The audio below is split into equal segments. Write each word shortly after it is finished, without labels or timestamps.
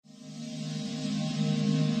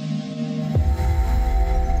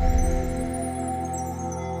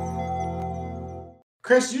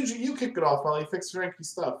Chris, you kick it off while you fix Frankie's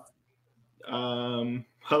stuff. Hello.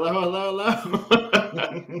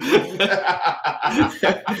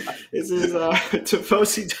 This is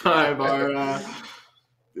Tifosi time, our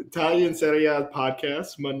Italian Serie A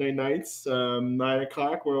podcast, Monday nights,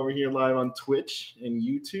 9:00. We're over here live on Twitch and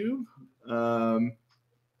YouTube.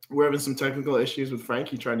 We're having some technical issues with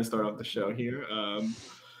Frankie trying to start off the show here.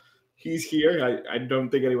 He's here. I don't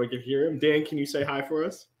think anyone can hear him. Dan, can you say hi for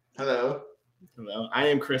us? Hello. Hello. I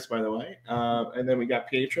am Chris, by the way. And then we got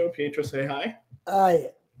Pietro. Pietro, say hi.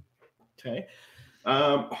 Hi. Okay.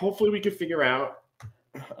 Hopefully we can figure out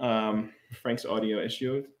Frank's audio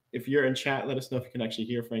issue. If you're in chat, let us know if you can actually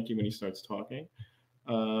hear Frankie when he starts talking.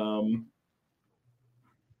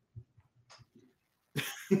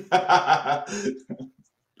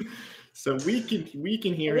 So we can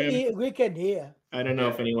hear him. We can hear. I don't know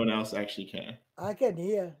if anyone else actually can. I can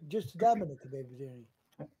hear. Just Dominic, maybe.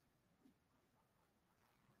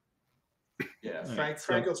 Yeah, Frank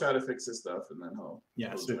will try to fix his stuff, and then he'll.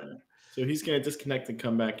 Yeah, so he's gonna disconnect and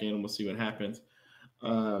come back in, and we'll see what happens.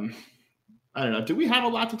 I don't know. Do we have a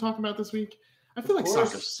lot to talk about this week? I feel like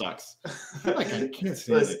soccer sucks. I feel like I can't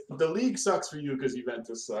say it. The league sucks for you because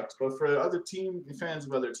Juventus sucks, but for other fans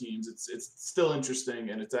of other teams, it's still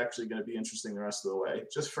interesting, and it's actually going to be interesting the rest of the way.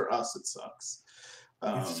 Just for us, it sucks.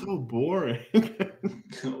 It's so boring.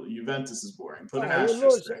 Juventus is boring. Put an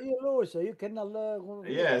asterisk. You lose. You cannot learn.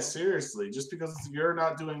 Yeah, seriously. Just because you're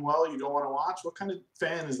not doing well, you don't want to watch. What kind of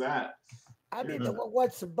fan is that? I mean,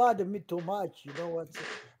 what's bothered me too much? You know what?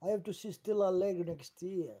 I have to see still Allegri next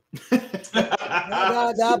year.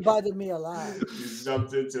 that bothered me a lot. You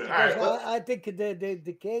jumped into it. All right, I think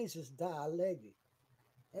the case is that Allegri.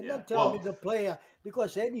 And don't tell me the player,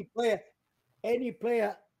 because any player,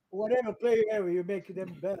 whatever player ever, you make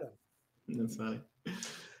them better. That's funny.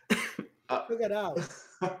 Figure it out.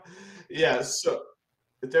 Yeah, so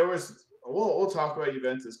there was. We'll talk about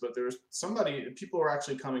Juventus, but there was people were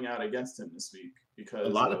actually coming out against him this week because a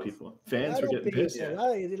lot of people, fans were getting pissed. A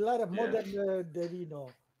lot of more than you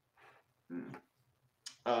know.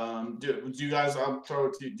 Do you guys?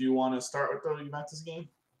 Do you want to start with the Juventus game,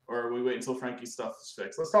 or we wait until Frankie's stuff is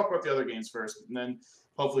fixed? Let's talk about the other games first, and then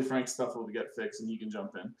hopefully Frank's stuff will get fixed and he can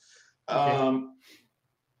jump in.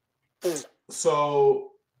 Okay. So.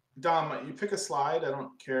 Dom, you pick a slide. I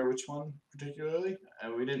don't care which one particularly.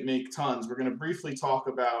 We didn't make tons. We're going to briefly talk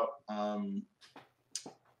about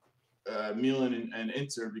Milan and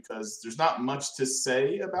Inter because there's not much to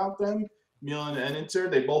say about them. Milan and Inter,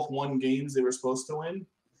 they both won games they were supposed to win.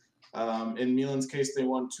 In Milan's case, they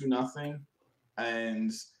won 2-0.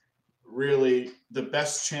 And really, the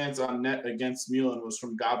best chance on net against Milan was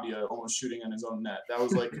from Gabbia almost shooting on his own net. That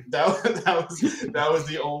was like that was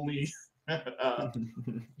the only.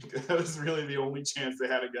 That was really the only chance they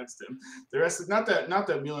had against him. The rest, not that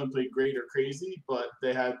Milan played great or crazy, but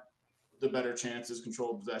they had the better chances,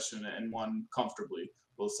 controlled possession, and won comfortably.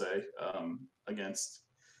 We'll say against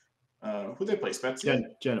who they play, Spezia,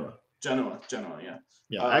 Genoa. Yeah.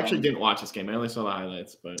 Yeah, I actually didn't watch this game. I only saw the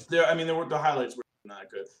highlights, but the highlights were not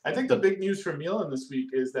good. I think the big news for Milan this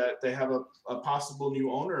week is that they have a possible new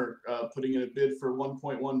owner putting in a bid for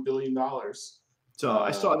 $1.1 billion. So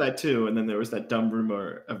I saw that too, and then there was that dumb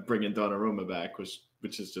rumor of bringing Donnarumma back, which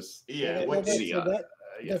is just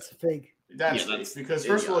that's fake. That's fake because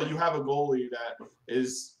first of all, you have a goalie that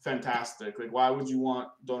is fantastic. Like, why would you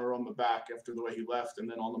want Donnarumma back after the way he left, and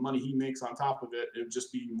then all the money he makes on top of it? It would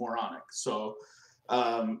just be moronic. So,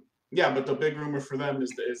 but the big rumor for them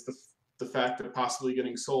is the fact that possibly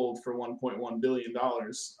getting sold for $1.1 billion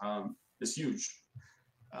is huge.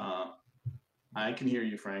 I can hear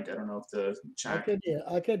you, Frank. I don't know if the chat.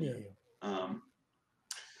 I can hear you.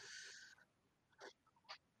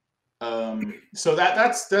 So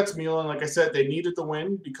that's Milan. Like I said, they needed the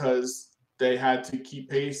win because they had to keep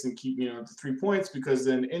pace and keep the 3 points because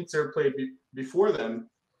then Inter played before them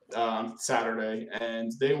on Saturday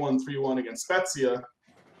and they won 3-1 against Spezia,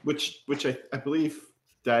 which I believe.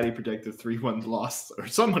 Daddy predicted 3-1 loss, or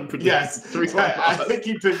someone predicted 3-1 loss. I think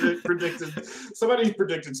he predicted somebody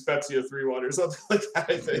predicted Spezia 3-1 or something like that.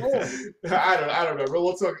 I think I don't know.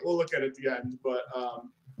 We'll look at it at the end, but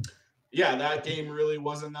that game really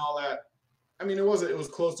wasn't all that. I mean, it was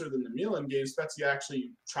closer than the Milan game. Spezia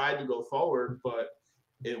actually tried to go forward, but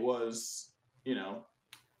it was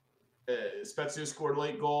Spezia scored a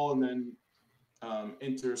late goal, and then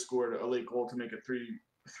Inter scored a late goal to make it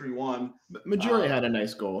 3-1. Majori had a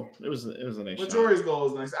nice goal. It was a nice shot. Majori's goal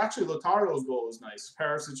was nice. Actually, Lautaro's goal was nice.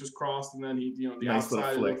 Perisic just crossed, and then he, the nice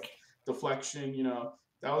outside flick. Deflection.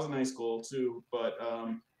 That was a nice goal too. But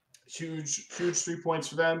huge 3 points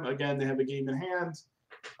for them. Again, they have a game in hand.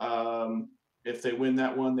 If they win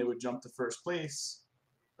that one, they would jump to first place.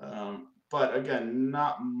 But again,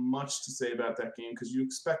 not much to say about that game because you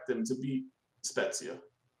expect them to beat Spezia.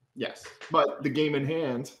 Yes, but the game in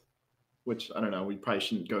hand, which I don't know, we probably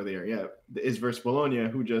shouldn't go there yet, is versus Bologna,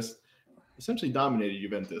 who just essentially dominated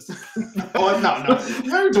Juventus. No.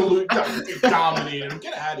 You're dominated.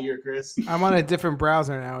 Get out of here, Chris. I'm on a different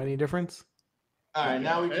browser now. Any difference? All right,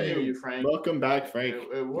 now we can hear you, Frank. Welcome back, Frank.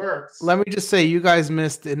 It works. Let me just say, you guys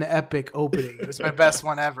missed an epic opening. It was my best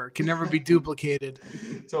one ever. Can never be duplicated.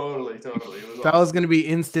 Totally. That was going to be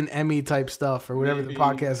instant Emmy type stuff or whatever the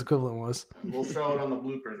podcast equivalent was. We'll throw it on the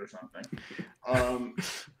bloopers or something.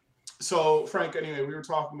 So, Frank, anyway, we were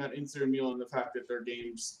talking about Inter and Milan, the fact that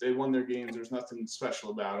they won their games. There's nothing special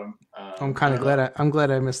about them. I'm kind of glad. I'm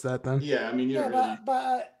glad I missed that then. Yeah, I mean,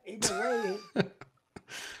 but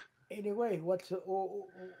in a way, what's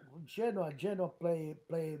Genoa play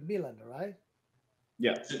Milan, right?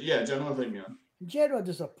 Yeah, Genoa play Milan. Genoa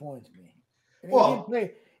disappoints me.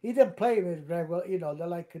 He didn't play it very well.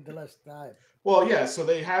 Like the last time. Well, yeah. So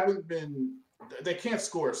they haven't been. They can't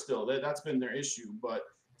score still. That's been their issue, but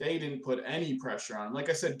they didn't put any pressure on him. Like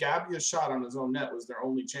I said, Gabbia's shot on his own net was their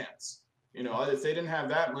only chance. If they didn't have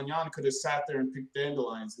that, Magnan could have sat there and picked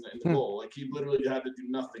dandelions in the goal. Like, he literally had to do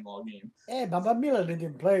nothing all game. Yeah, but Milan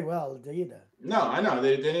didn't play well either. No, I know.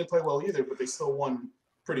 They didn't play well either, but they still won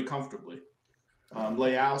pretty comfortably.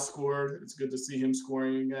 Leao scored. It's good to see him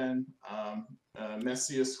scoring again.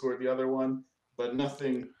 Messi has scored the other one, but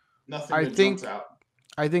nothing jumps out.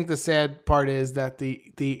 I think the sad part is that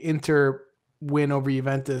the Inter win over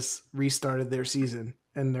Juventus restarted their season,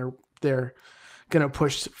 and they're going to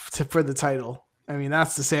push for the title. I mean,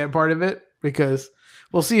 that's the sad part of it, because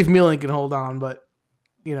we'll see if Milan can hold on. But,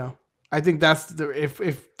 I think that's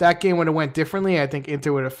if that game would have went differently, I think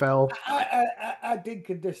Inter would have fell. I think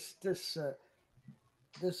this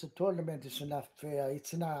tournament is not fair.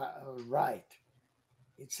 It's not right.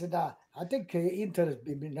 It's not. I think Inter has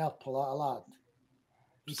been helped a lot.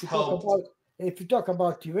 If you talk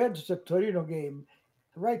about Juventus and Torino game,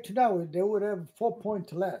 right now they would have 4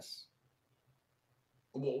 points less.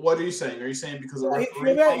 What are you saying? Are you saying because of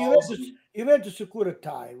referee calls? Juventus could have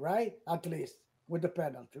tied, right? At least with the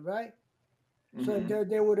penalty, right? Mm-hmm. So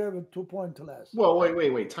they would have 2 points less. Well,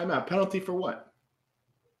 wait. Time out. Penalty for what?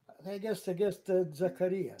 I guess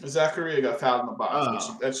Zakaria. Zakaria got fouled in the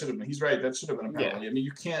box. That should have been. He's right. That should have been a penalty. Yeah. I mean,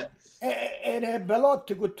 you can't. And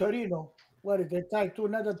Belotti with Torino. What did they tie to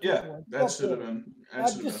another 2 points? That should have been.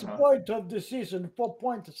 At this point of the season, 4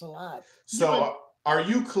 points is a lot. So, are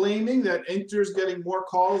you claiming that Inter's getting more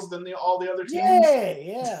calls than all the other teams?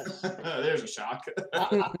 Yeah. There's a shock.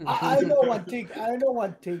 I know one thing.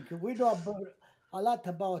 We know a lot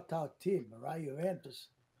about our team, right? Juventus.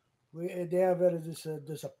 They are very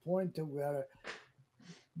disappointed.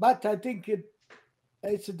 But I think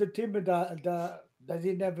it's the team that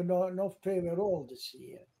didn't have no favor at all this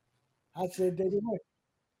year. I said they didn't.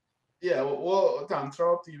 Yeah, well, Tom,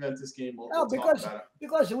 throw up the Juventus game. We'll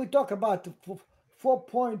because we talk about 4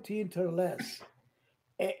 point Inter less.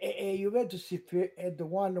 Juventus, if the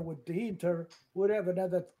one with the Inter would have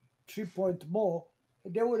another 3 points more,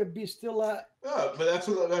 they would be still. But that's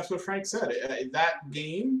what Frank said. That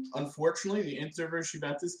game, unfortunately, the Inter versus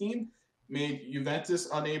Juventus game, made Juventus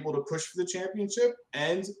unable to push for the championship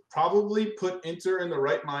and probably put Inter in the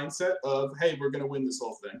right mindset of, hey, we're going to win this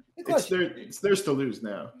whole thing. It's theirs to lose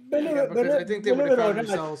now. I think they would have found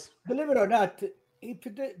themselves. Believe it or not,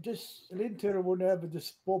 if this Inter would have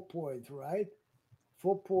this 4 points, right?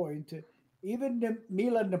 4 points. Even the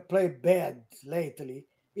Milan played bad lately.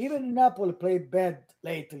 Even Napoli played bad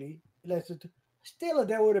lately. Still,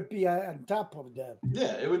 they would be on top of them.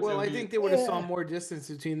 Yeah, it would. Well, I think they would have saw more distance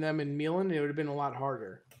between them and Milan. It would have been a lot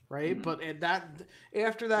harder, right? Mm-hmm. But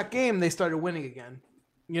after that game, they started winning again.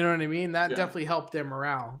 You know what I mean? That definitely helped their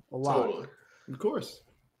morale a lot. Totally. Of course.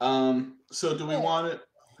 So do we want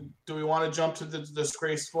to jump to the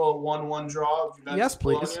disgraceful 1-1 draw of Juventus? Yes,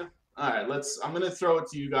 please. Bologna? All right, I'm going to throw it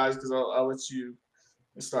to you guys because I'll let you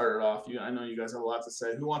start it off. I know you guys have a lot to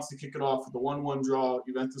say. Who wants to kick it off with the 1-1 draw,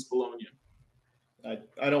 Juventus Bologna?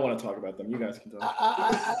 I don't want to talk about them. You guys can talk.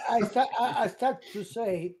 I start to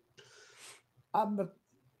say, I'm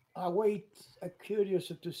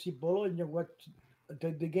curious to see Bologna what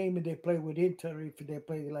the game they play with Inter if they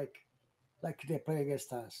play like they play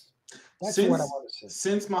against us. That's what I want to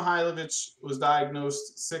say. Since Mihailovic was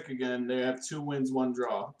diagnosed sick again, they have 2 wins, 1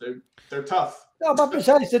 draw. They're tough. No, but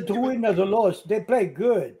besides the 2 wins or the loss, they play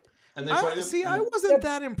good. And I wasn't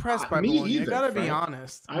that impressed by Bologna. I gotta be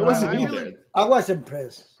honest. I wasn't either. I was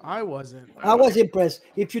impressed. I wasn't. I was impressed.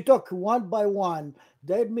 If you talk one by one,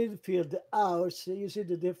 their midfield, ours. You see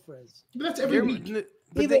the difference. But that's every week.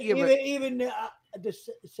 But Even the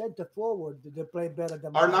center forward, they play better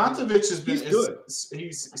than Arnautovic has been He's good.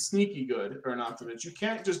 He's sneaky good. Arnautovic, you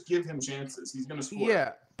can't just give him chances. He's going to score.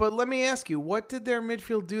 Yeah, but let me ask you, what did their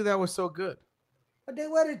midfield do that was so good? But they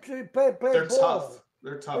wanted to play They're ball. tough.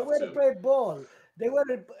 They're They tough wanted to too. play ball. They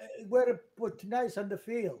wanted to put nice on the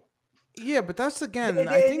field. Yeah, but that's again. They-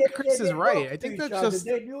 I they- think they- Chris they is right. talked I to think each that's other. just.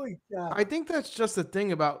 They knew each other. I think that's just the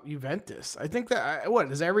thing about Juventus. I think that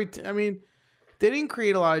what is I mean, they didn't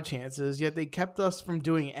create a lot of chances, yet they kept us from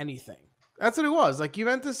doing anything. That's what it was. Like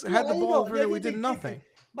Juventus had the Yeah, you ball know, over it, we did nothing.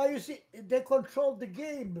 But you see, they controlled the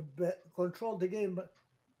game.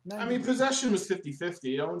 I mean, possession was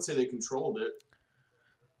 50-50. I wouldn't say they controlled it.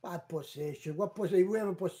 Bad possession. What possession? We have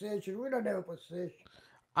a possession. We don't have a possession.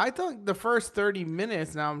 I thought the first 30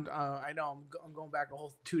 minutes. Now I know I'm going back a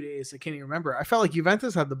whole 2 days. I can't even remember. I felt like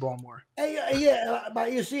Juventus had the ball more. Yeah,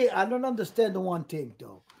 but you see, I don't understand the one thing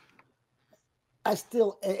though. I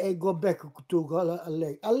still go back to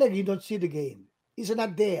Allegri. Allegri, you don't see the game. He's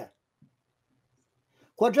not there.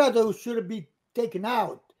 Quadrado should be taken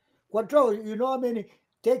out. Quadrado, you know how many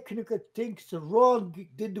technical things wrong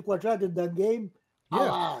did the Quadrado in that game? A Yeah.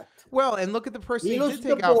 lot. Well, and look at the person He he lost did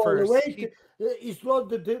the take out ball. first. He lost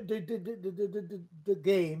the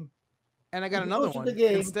game. And I got He another lost one. the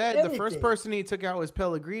game, Instead, the first everything. person he took out was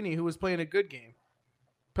Pellegrini, who was playing a good game.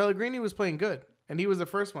 Pellegrini was playing good, and he was the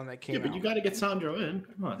first one that came Yeah, but out. you got to get Sandro in.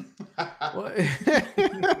 Come on. Well,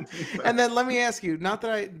 and then let me ask you, not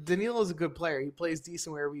that Danilo's a good player. He plays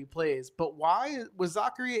decent wherever he plays. But why was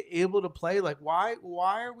Zachary able to play? Like, why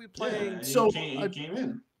are we playing? Yeah, So- he came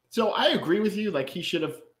in. So I agree with you. Like he should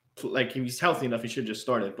have, like he was healthy enough, he should have just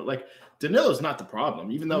started. But like Danilo's not the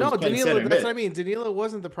problem, even though No, he's playing Danilo, center that's mid. what I mean. Danilo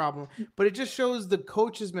wasn't the problem. But it just shows the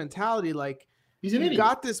coach's mentality. Like, He's an you idiot.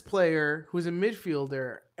 got this player who's a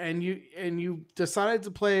midfielder, and you decided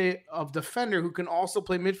to play a defender who can also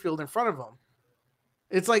play midfield in front of him.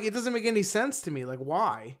 It's like it doesn't make any sense to me. Like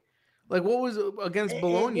why? Like what was against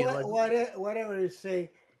Bologna? Like Whatever you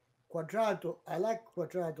say, Quadrado, I like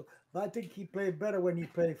Quadrado, but I think he played better when he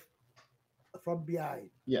played from behind.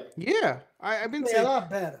 Yeah. yeah, I've been Play a saying lot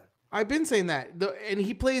better. I've been saying that, and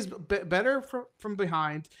he plays better from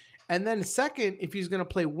behind. And then second, if he's going to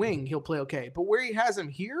play wing, he'll play okay. But where he has him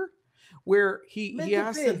here, where he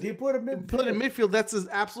has to He put him in put in midfield, that's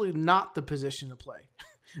absolutely not the position to play.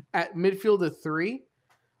 At midfield at 3,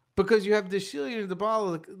 because you have Deschilio and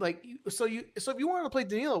Dybala. So if you want to play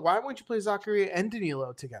Danilo, why wouldn't you play Zakaria and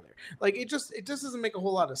Danilo together? Like it just doesn't make a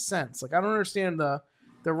whole lot of sense. Like I don't understand the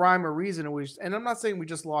rhyme or reason in which. And I'm not saying we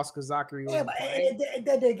just lost because Zachary Yeah, wasn't but playing.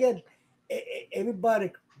 then again,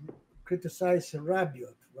 everybody criticized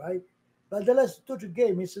Rabiot, right? But the last two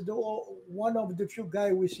game, he's one of the few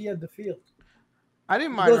guys we see on the field. I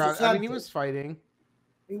didn't mind. Because of I mean, he something. was fighting.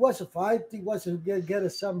 He was a fight. He was to get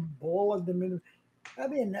some ball at the minute. I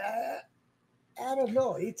mean, I don't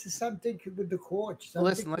know. It's something with the coach.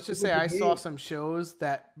 Listen, let's just say I saw some shows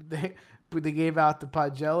that they gave out the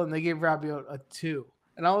Pagel and they gave Rabiot a 2.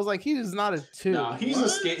 And I was like, he is not a 2. No, he's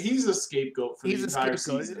a scapegoat for He's the a entire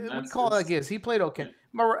scapegoat. season. We That's- call it like this. He played okay.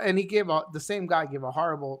 And he gave the same guy gave a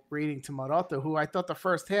horrible rating to Marotta, who I thought the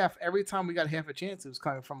first half, every time we got half a chance, it was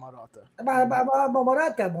coming from Marotta.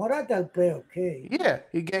 Morata play okay. Yeah,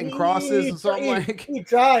 he getting crosses and something like. He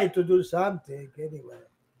tried to do something anyway.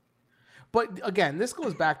 But again, this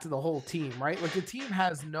goes back to the whole team, right? Like the team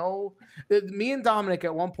has no. Me and Dominic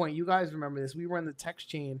at one point, you guys remember this? We were in the text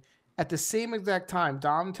chain at the same exact time.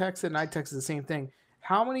 Dom texted and I texted the same thing.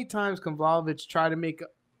 How many times can Vlahovic try to make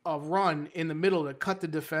a run in the middle to cut the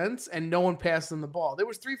defense and no one passed him the ball? There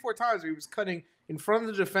was 3-4 times where he was cutting in front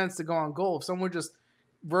of the defense to go on goal. If someone just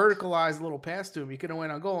verticalized a little pass to him, he could have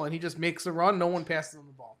went on goal, and he just makes a run. No one passes him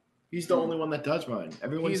the ball. He's the only one that does run.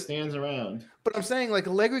 Everyone He's- stands around. But I'm saying, like,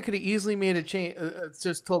 Allegri could have easily made a change.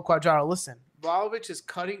 Just told Quadrado, listen, Vlahovic is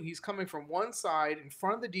cutting. He's coming from one side in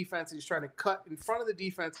front of the defense. He's trying to cut in front of the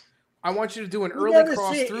defense. I want you to do an early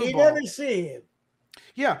cross through You ball. never see him.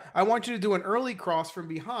 Yeah, I want you to do an early cross from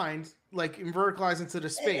behind, like in verticalize into the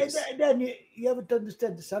space. And then you have to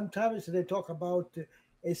understand that sometimes they talk about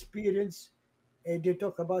experience, and they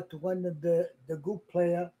talk about when the good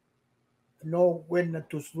player know when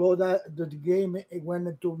to slow down the game,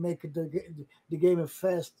 when to make the game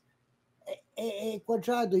fast.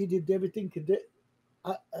 Quadrado, he did everything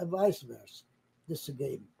vice versa this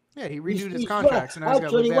game. Yeah, he renewed his He's contract, so now he's got to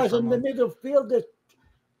actually, he live there was for a in the month. middle field.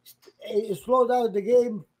 He slowed down the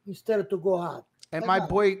game instead of to go out. And Come my on.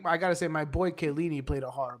 boy, I gotta say, my boy Chiellini played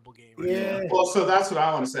a horrible game. Right Yeah. Well, so that's what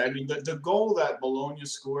I want to say. I mean, the goal that Bologna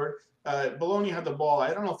scored, Bologna had the ball.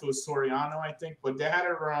 I don't know if it was Soriano, I think, but they had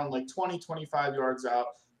it around like 20, 25 yards out.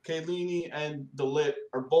 Chiellini and DeLitt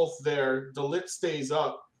are both there. DeLitt stays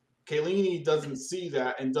up. Chiellini doesn't see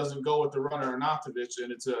that and doesn't go with the runner Arnautovic,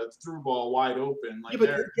 and it's a through ball wide open. Like Yeah, but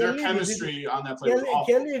their Chiellini chemistry on that play was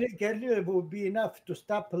awful. Kelly would be enough to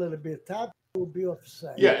stop a little bit. That would be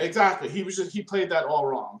offside. Yeah, exactly. He played that all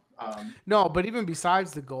wrong. No, but even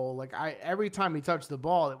besides the goal, like every time he touched the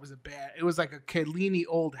ball, it was like a Chiellini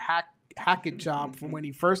old Hackett job from when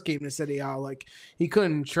he first came to Serie A. Like he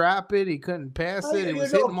couldn't trap it, he couldn't pass it. It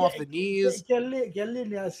was hitting him off the knees.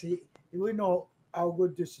 Chiellini, we know how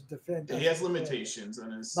good this defender. He has limitations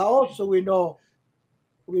on his. But also we know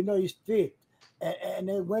his feet. And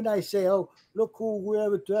then when I say, oh, look who we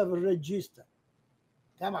have to have a register.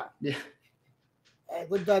 Come on. Yeah.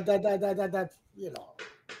 With that,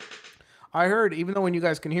 I heard, even though when you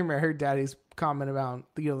guys can hear me, I heard Daddy's comment about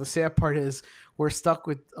the sad part is we're stuck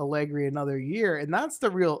with Allegri another year, and that's the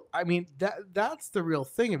real. I mean that's the real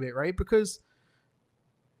thing of it, right? Because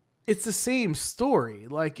it's the same story.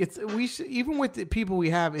 Like we should, even with the people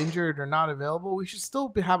we have injured or not available, we should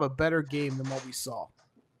still have a better game than what we saw.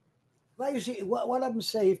 Well, you see, what I'm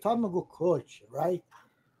saying, if I'm a good coach, right?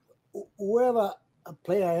 Whoever a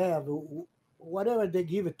player I have, whatever they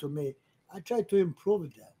give it to me, I try to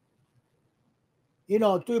improve them.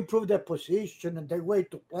 To improve their position and their way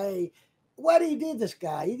to play. What he did, this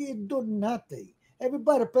guy, he didn't do nothing.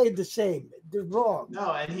 Everybody played the same. They're wrong.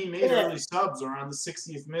 No, and he made early subs around the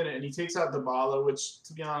 60th minute, and he takes out Dybala, which,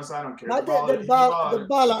 to be honest, I don't care. But the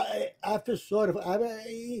ball, after sort of,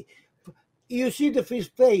 you see his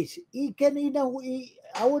face. He can,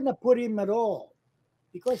 I wouldn't have put him at all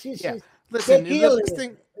because he's. Yeah. Listen,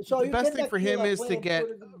 the best thing for him is to get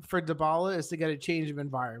for Dybala is to get a change of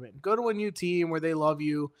environment. Go to a new team where they love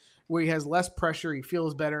you, where he has less pressure, he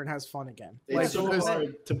feels better, and has fun again. It's so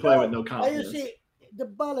hard to play with no confidence. You see,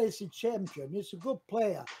 Dybala is a champion. He's a good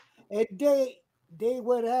player, and they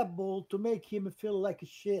were able to make him feel like a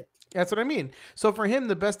shit. That's what I mean. So for him,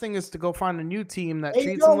 the best thing is to go find a new team that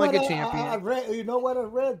treats him like a champion. I read, you know what I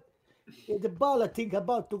read? Dybala think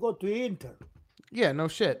about to go to Inter. Yeah, no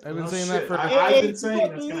shit. I've been saying that for. I've been saying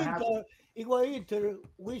that's going to happen. He go Inter.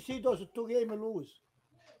 We see those 2 games lose.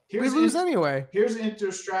 We lose anyway. Here's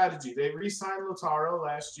Inter's strategy. They re-signed Lautaro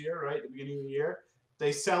last year, right at the beginning of the year.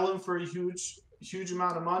 They sell him for a huge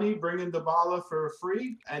amount of money, bring in Dybala for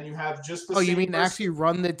free, and you have just the same you mean person. actually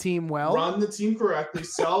run the team well? Run the team correctly.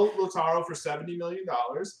 Sell Lautaro for $70 million.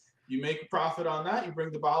 You make a profit on that. You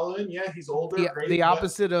bring Dybala in. Yeah, he's older. Great, the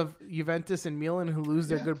opposite of Juventus and Milan, who lose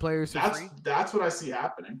their good players for free. That's what I see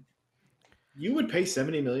happening. You would pay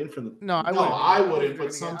 $70 million for the. No, I wouldn't.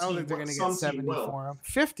 But I don't think they're going to get 70 for him.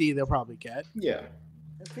 50, they'll probably get. Yeah.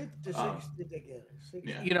 50 to 60 they get.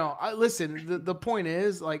 Yeah. Listen. The point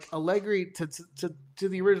is, like Allegri, to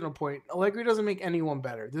the original point, Allegri doesn't make anyone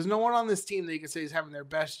better. There's no one on this team that you can say is having their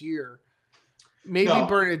best year. Maybe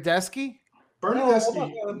Bernardeschi.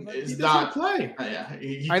 Bernardeschi is not play. Yeah,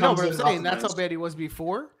 I know, but I'm saying that's how bad he was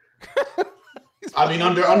before. I mean,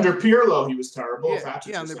 under Pirlo, he was terrible.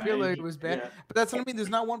 Yeah, under Pirlo, he was bad. Yeah. But that's what I mean. There's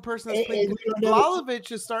not one person that's playing.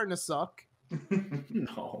 Vlahovic is starting to suck.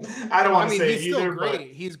 No, I don't want to say he's either. Still great. But...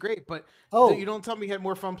 He's great, but you don't tell me he had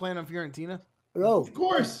more fun playing on Fiorentina. No, of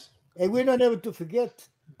course. And we're not able to forget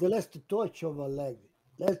the last touch of Allegri.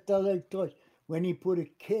 Last touch when he put a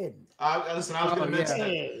kid. Listen, I was going to mention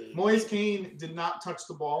that. Moise Kean did not touch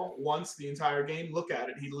the ball once the entire game. Look at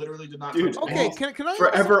it; he literally did not. touch the ball. Can I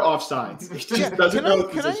forever offsides?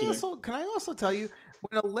 Can I also tell you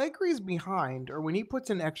when Allegri's behind or when he puts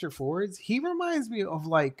in extra forwards, he reminds me of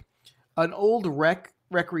like an old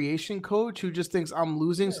recreation coach who just thinks I'm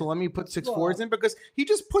losing, so let me put 6 forwards in because he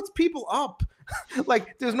just puts people up.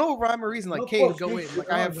 Like there's no rhyme or reason. Like Kane, go in.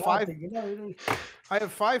 Like I have 5. I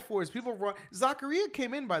have 5 forwards. People run. Zakaria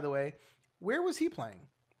came in, by the way. Where was he playing?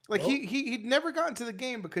 Like he'd never gotten to the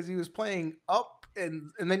game because he was playing up,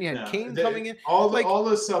 and then you had Kane coming in. All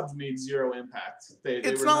the subs made 0 impact. They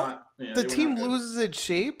were not. The team loses its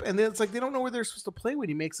shape, and then it's like they don't know where they're supposed to play when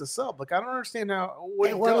he makes a sub. Like I don't understand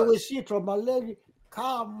what we see from Allegri.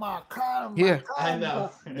 Calm. Yeah, I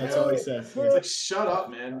know. That's all he says. He's like, shut up,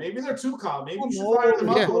 man. Maybe they're too calm. Maybe you should fire them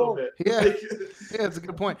up a little bit. Yeah, that's a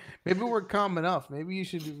good point. Maybe we're calm enough. Maybe you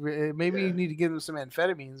should. Maybe you need to give them some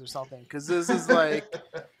amphetamines or something. Because this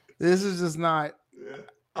is just not.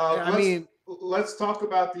 Let's talk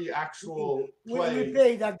about the actual play. We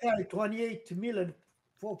paid that guy $28 million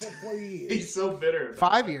for 4 years. He's so bitter.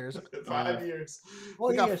 5 years. 5 years. 4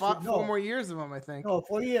 We got years. 4 no, more years of him, I think. no,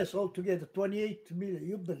 4 years altogether, 28 million.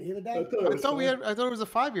 You believe that? I thought it was a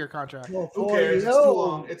 5-year contract. No, Who 4 cares? years. It's too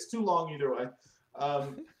long. It's too long either way.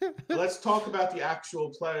 Let's talk about the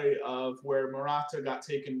actual play of where Morata got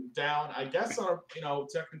taken down. I guess on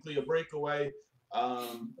technically a breakaway.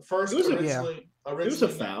 First, It was originally, It was a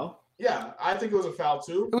foul. Yeah, I think it was a foul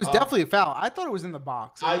too. It was definitely a foul. I thought it was in the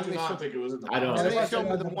box. I do not think it was in the box. I don't. And know. they showed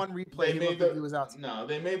me the one replay. He was out. No,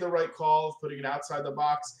 they made the right call of putting it outside the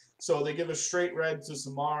box. So they give a straight red to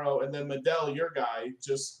Samaro, and then Medel, your guy,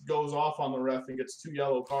 just goes off on the ref and gets 2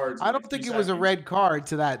 yellow cards. I don't think it was a red card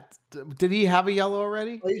to that. Did he have a yellow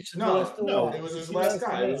already? No, it was his last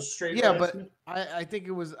guy. It was a straight red. But I think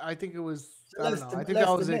it was. I think it was. I don't know. I think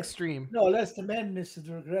that was extreme. No, less the madness is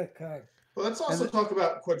the red card. But let's also talk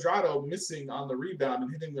about Cuadrado missing on the rebound and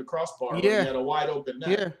hitting the crossbar when he Yeah. had a wide open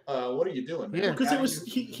net. Yeah. What are you doing, man? Yeah. Because it was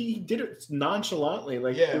he did it nonchalantly.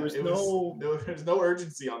 Like there was there was no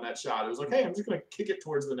urgency on that shot. It was like, hey, I'm just gonna kick it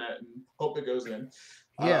towards the net and hope it goes in.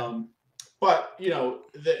 Yeah. But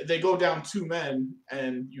they go down 2 men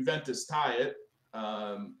and Juventus tie it.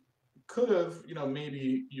 Could have,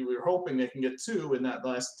 maybe you were hoping they can get 2 in that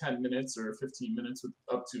last 10 minutes or 15 minutes with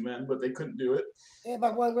up 2 men, but they couldn't do it. Yeah,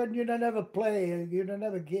 but when you don't have a play, you don't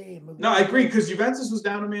have a game. No, I agree, because Juventus was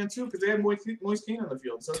down a man too, because they had Moise Kean on the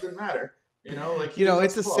field, so it didn't matter.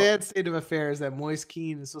 It's a sad state of affairs that Moise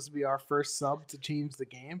Kean is supposed to be our first sub to change the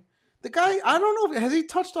game. The guy, I don't know, has he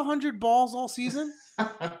touched 100 balls all season? I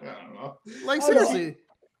don't know. Like, seriously.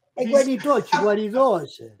 And when he touches, what he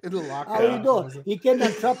does. In the locker How he does. He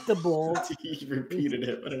cannot trap the ball. He repeated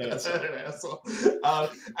it. What an asshole.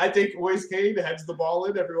 I think Moise Kean heads the ball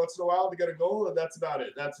in every once in a while to get a goal, and that's about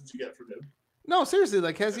it. That's what you get from him. No, seriously,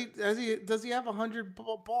 like does he have 100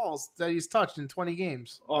 balls that he's touched in 20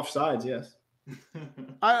 games? Offsides, yes.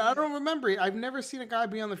 I don't remember. I've never seen a guy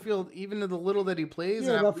be on the field, even in the little that he plays.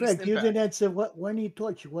 Yeah, but Frank, you impact. didn't answer when he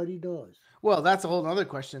touches, what he does. Well, that's a whole other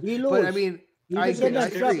question. He But I lose. mean, He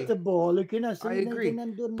cannot trap agree. the ball. He cannot I agree.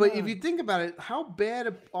 But if you think about it, how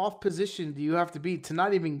bad off position do you have to be to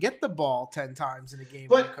not even get the ball 10 times in a game?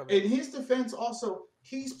 But in his defense, also,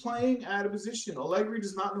 he's playing out of position. Allegri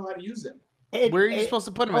does not know how to use him. Where are you supposed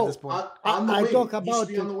to put him at this point? On the I wing. talk He about should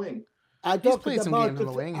be on the wing. I He's talk played some about games on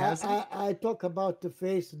the wing, hasn't he? I talk about the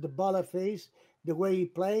face, the baller face, the way he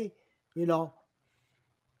play.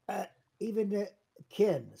 Even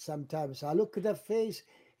Ken sometimes. I look at that face.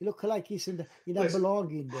 He look like he doesn't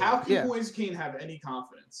belong in there. How can Moise Kean have any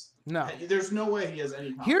confidence? No. There's no way he has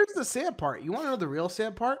any confidence. Here's the sad part. You want to know the real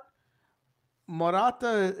sad part?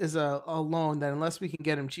 Morata is a loan that unless we can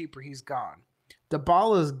get him cheaper, he's gone.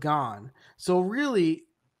 Dybala's gone. So really,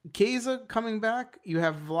 Chiesa coming back, you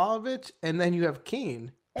have Vlahovic, and then you have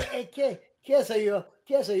Kane. Chiesa, you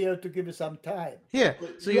have to give it some time. Yeah.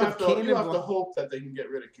 But So you you have to hope that they can get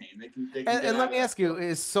rid of Kane. They can and let me ask you: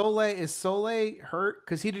 Is Sole hurt?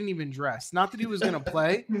 Because he didn't even dress. Not that he was going to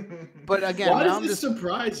play, but again, why now does this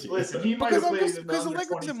surprise you? Listen, he might have played because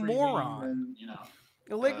Allegri's a moron.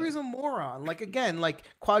 Allegri's a moron. Like again, like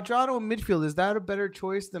Cuadrado in midfield, is that a better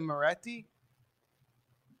choice than Moretti?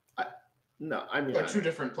 No, I mean they're 2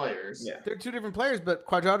 different players. Yeah, they're 2 different players, but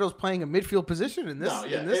Cuadrado's playing a midfield position in this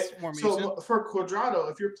formation. So for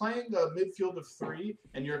Cuadrado, if you're playing a midfield of 3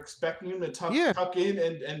 and you're expecting him to tuck in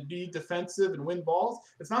and be defensive and win balls,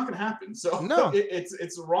 it's not going to happen. So no,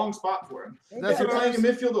 it's a wrong spot for him. That's if you're playing a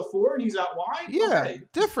midfield of 4 and he's out wide. Yeah, okay.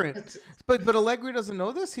 different. But Allegri doesn't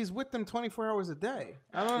know this. He's with them 24 hours a day.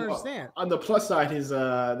 I don't understand. On the plus side,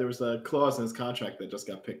 there was a clause in his contract that just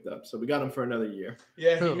got picked up, so we got him for another year.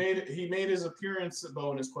 Yeah, he made his appearance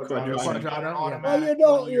bonus. Cuadrado. Well,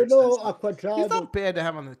 Cuadrado. He's not bad to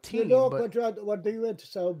have on the team. Cuadrado, what do you want to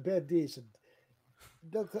say bad decent?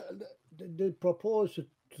 They proposed to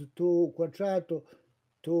Cuadrado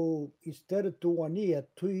to instead of 1 year,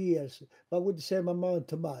 2 years, but with the same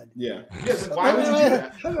amount of money. Yeah. Yes. Why would you do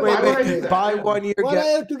that? Wait, buy 1 year,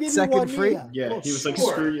 get second free. Yeah, he was like,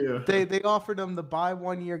 screw you. They offered him the buy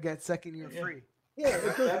 1 year, get second year free. Yeah,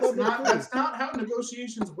 that's not how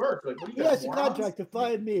negotiations work. Like, what do you has a contract of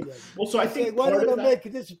 $5 million. Well, so I think why don't I make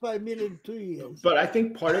this $5 million in 2 years? But I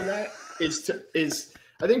think part of that is to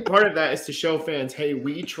show fans, hey,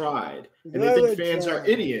 we tried, and they think fans are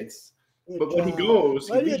idiots. But when he goes,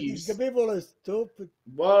 he leaves. The people are stupid.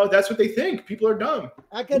 Well, that's what they think. People are dumb.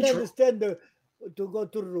 I can understand to go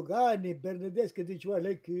to Rugani, Bernardeschi, this one,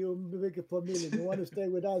 like you make it $4 million. You want to stay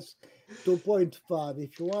with us, 2.5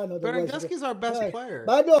 if you want. Bernardeschi's our best player.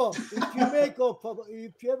 But no,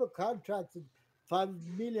 if you have a contract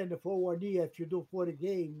 $5 million for 1 year, if you do 40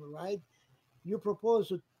 games, right? You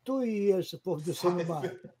propose 2 years for the same amount.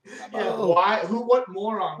 Yeah, Oh. why? What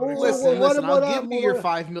moron would Well, accept Listen, that? I'll give you your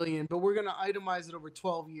 $5 million, but we're gonna itemize it over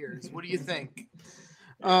 12 years. What do you think?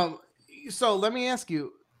 So let me ask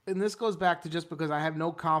you, and this goes back to just because I have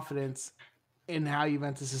no confidence in how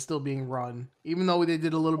Juventus is still being run, even though they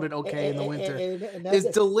did a little bit okay in the winter.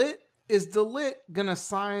 Is Delit gonna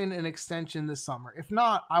sign an extension this summer? If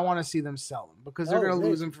not, I want to see them sell him because they're gonna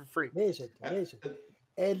lose him for free. Listen.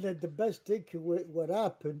 And the best thing what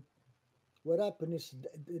happened is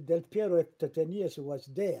Del Piero after 10 years was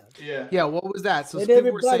there. Yeah. What was that? So and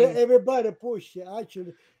people were saying, everybody pushed.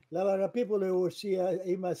 Actually, a lot of people who will see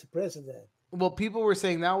him as president. well, people were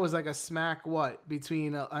saying that was like a smack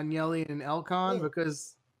between Agnelli and Elkan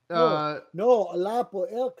because No, Lapo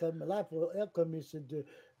Elkan is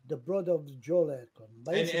the brother of Joel Elkan.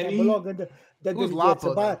 But who's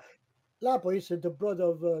Lapo? Lapo is the brother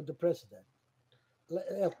of the president.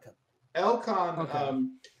 Elkan, okay.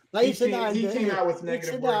 he came out with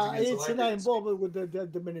negative words against He's not involved with the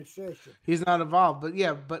administration. He's not involved,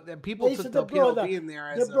 but people took Del Piero being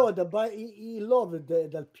there as brother, but he loved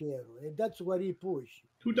Del Piero, and that's what he pushed.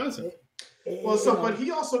 Who doesn't? But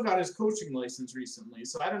he also got his coaching license recently,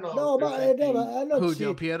 so I don't know. No, but I don't who see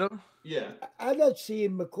Del Piero? Yeah, I don't see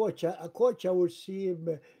him coach. A coach, I would see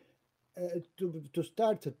him to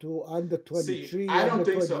start to under 23. I don't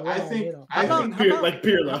think so. I think like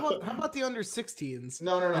Pirlo. How about the under 16s?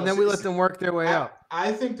 No. And then we let them work their way up.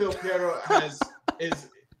 I think Del Piero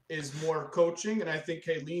is more coaching, and I think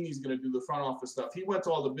Chiellini's going to do the front office stuff. He went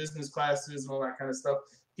to all the business classes and all that kind of stuff.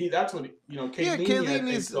 That's what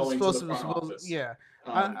Chiellini's going to the front office. Yeah.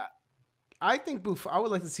 I think I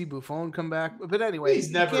would like to see Buffon come back, but anyway,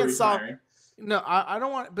 he's never retiring. No, I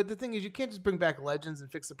don't want. But the thing is, you can't just bring back legends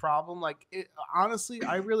and fix the problem. Honestly,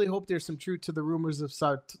 I really hope there's some truth to the rumors of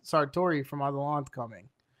Sartori from Atalanta coming,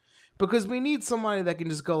 because we need somebody that can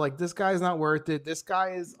just go like, this guy's not worth it. This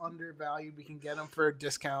guy is undervalued. We can get him for a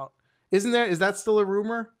discount. Isn't there? Is that still a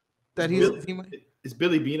rumor that is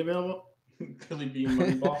Billy Bean available? Billy Bean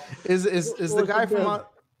Moneyball. Is the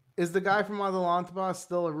guy from Atalanta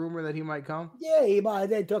still a rumor that he might come? Yeah, he might.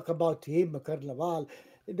 They talk about him, Carnaval.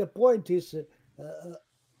 The point is,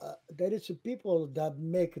 there is people that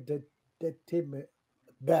make the team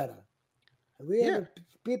better. We have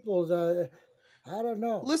people that I don't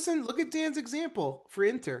know. Listen, look at Dan's example for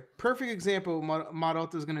Inter. Perfect example of what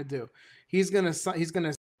Marotta is going to do. He's going to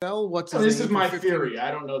sell what's. This is my theory.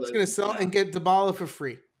 I don't know that he's going to sell and get Dybala for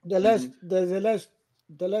free. The last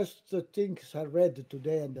things I read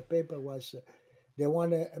today in the paper was they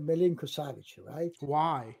want Milinko Savic, right?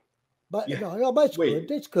 Why? But but it's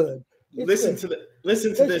good. It's good. Listen to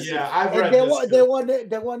this. Yeah, I've read this. They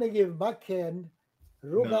want to give Bakken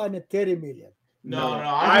Rugan 30 million. No.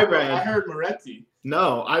 I heard Moretti.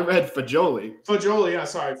 No, I read Fagioli.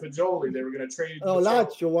 Fagioli. They were going to trade. Oh,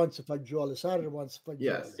 Lazio wants Fagioli. Sarri wants Fagioli.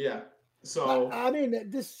 Yes. Yeah. So I mean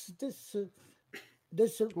this.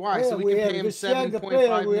 Why? So we can pay him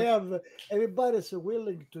 7.5. We have everybody's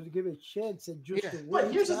willing to give a chance and just.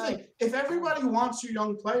 But here's the thing: if everybody wants your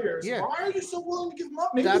young players, why are you so willing to give them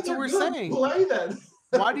up? Maybe that's what we're saying. Play then.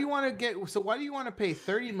 Why do you want to pay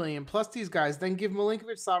 30 million plus these guys, then give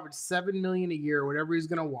Milinkovic-Savic 7 million a year, whatever he's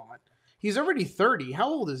gonna want? He's already 30. How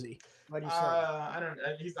old is he? I don't.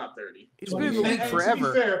 He's not 30. He's been in the league forever.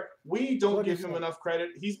 To be fair, we don't give him enough credit.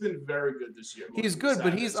 He's been very good this year. He's good,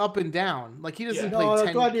 but he's up and down. Like he doesn't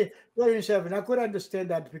play 27. I could understand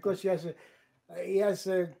that because he has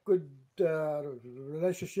a good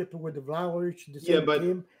relationship with the Vlahovic.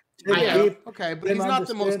 Team. Okay, but he's not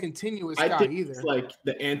the most continuous guy either. He's like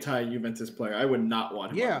the anti-Juventus player. I would not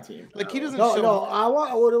want him on the team. Like he doesn't. I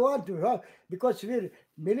would want to because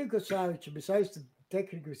Milinko Savic, besides the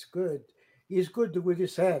technique is good. He's good with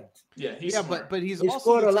his head. Yeah, but he's also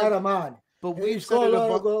scored a lot of money. But we've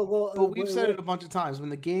said it a bunch of times. When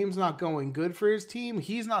the game's not going good for his team,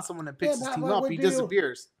 he's not someone that picks his team up. He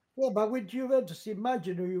disappears. Yeah, but with Juventus,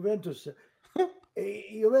 imagine Juventus.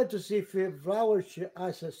 Juventus, if Vlahovic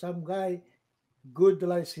has some guy good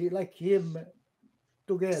like him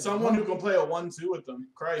together. Someone who can play a 1-2 with them.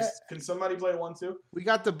 Christ, can somebody play a 1-2? We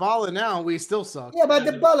got Dybala now. We still suck. Yeah, but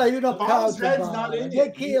Dybala, Dybala's head's not in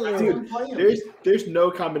it. Dude, there's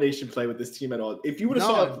no combination play with this team at all. If you would have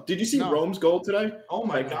saw, did you see Rome's goal today? Oh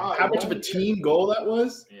my God! How much of a team goal that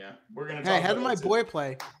was? Yeah, we're gonna. Hey, how did my boy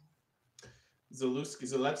play?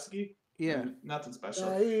 Zalewski. Yeah, nothing special.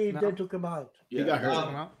 They took him out. Yeah. He got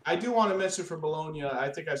hurt. I do want to mention for Bologna,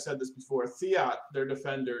 I think I've said this before, Thiat, their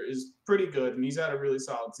defender, is pretty good, and he's had a really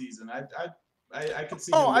solid season. I could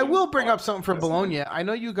see. I will bring up something for Bologna. I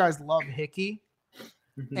know you guys love Hickey,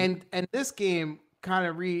 and this game, kind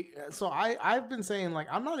of so I've been saying, like,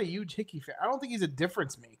 I'm not a huge Hickey fan. I don't think he's a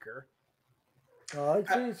difference maker. Oh,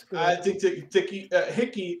 it's good. I think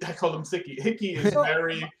Hickey, I call him Thicky. Hickey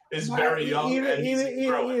is very young and he's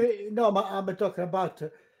growing. No, I'm talking about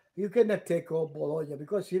you cannot take all Bologna,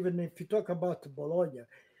 because even if you talk about Bologna,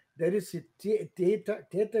 there is Teta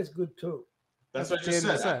is good too. That's what I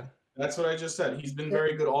just said. That's what I just said. He's been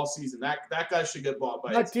very good all season. That guy should get bought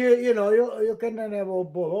by. But you cannot have all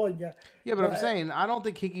Bologna. Yeah, but I'm saying I don't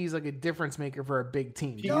think Hickey's like a difference maker for a big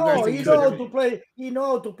team. No, he know how to play. He know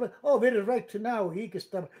how to play. Oh, very right now he can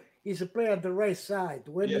start. He's a player on the right side.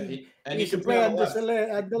 When he's a player on the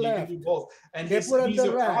left. He can do both. And he's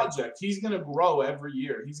a project. He's going to grow every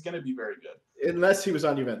year. He's going to be very good. Unless he was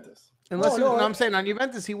on Juventus. I'm saying on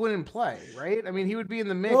Juventus he wouldn't play, right? I mean, he would be in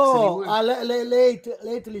the mix. No, lately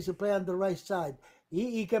he's a player on the right side.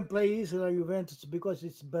 He can play easily on Juventus because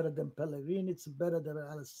it's better than Pellegrini. It's better than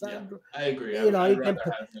Alessandro. Yeah, I agree.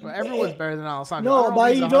 Everyone's better than Alessandro. No,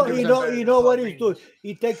 but you know what he's doing.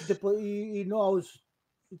 He takes he knows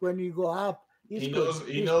when you go up. He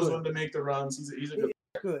knows when to make the runs. He's a good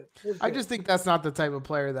player. I just think that's not the type of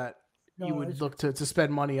player that you would look to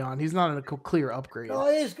spend money on. He's not a clear upgrade. No,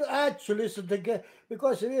 he's actually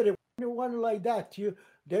because really, one like that,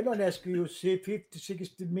 they don't ask you 50,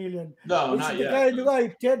 60 million. No, not yet. The guy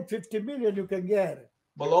 10, 50 million you can get.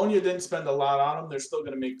 Bologna didn't spend a lot on him. They're still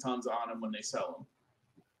going to make tons on him when they sell him.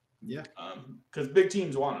 Yeah. Because big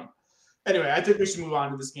teams want him. Anyway, I think we should move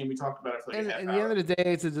on to this game. We talked about it for at the end of the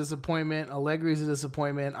day, it's a disappointment. Allegri's a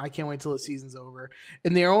disappointment. I can't wait till the season's over.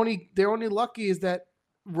 And they're only lucky is that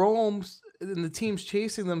Rome's and the teams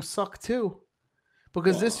chasing them suck too,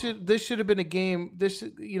 because this should have been a game. They're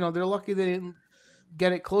lucky they didn't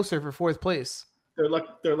get it closer for fourth place. They're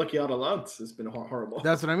lucky Atalanta has been horrible.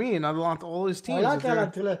 That's what I mean. Atalanta, all his teams.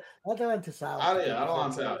 Atalanta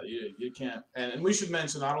out. You can't. And we should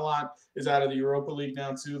mention Atalanta is out of the Europa League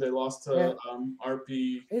now too. They lost to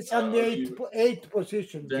RP. It's on the eighth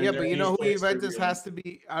position. Yeah, but you know who Juventus has to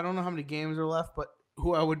be. I don't know how many games are left, but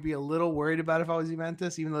who I would be a little worried about if I was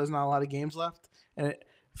Juventus, even though there's not a lot of games left, and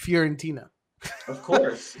Fiorentina. Of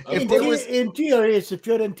course. In theory, it's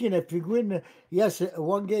Fiorentina. If you win, yes,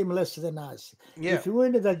 one game less than us. Yeah. If you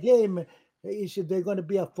win the game, they're going to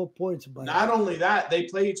be at 4 points. Not only that, they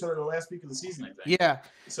play each other the last week of the season, I think. Yeah.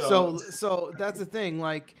 So that's the thing.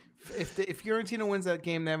 Like, if Fiorentina wins that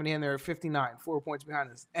game, they have in hand, they're at 59, 4 points behind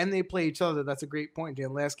us, and they play each other. That's a great point,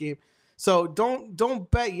 Dan. Last game. So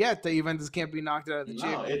don't bet yet that Juventus can't be knocked out of the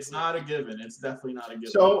Champions League. It's not a given. It's definitely not a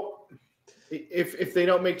given. So if they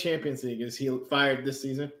don't make Champions League, is he fired this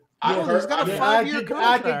season? He's got a 5-year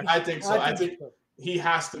contract. I think so. I think he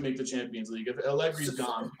has to make the Champions League if Allegri's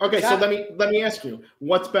gone. Okay, so let me ask you,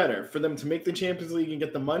 what's better for them to make the Champions League and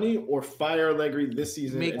get the money, or fire Allegri this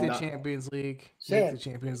season? Make the Champions League. Make the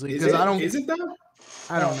Champions League. Is it though?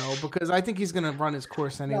 I don't know, because I think he's going to run his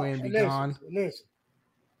course anyway and be gone. Listen.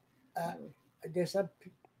 There's some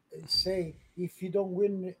say if you don't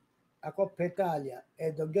win a Coppa Italia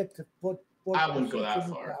and don't get the I wouldn't go that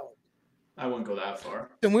far. I wouldn't go that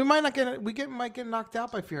far. And we might get knocked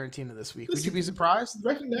out by Fiorentina this week. Would you be surprised?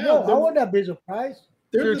 Right now, I would not be surprised.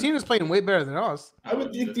 Fiorentina's playing way better than us. I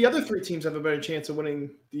would think the other three teams have a better chance of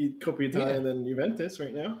winning the Coppa Italia than Juventus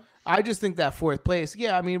right now. I just think that fourth place.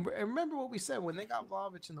 Yeah, I mean, remember what we said when they got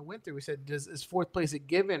Vlahovic in the winter? We said, is fourth place a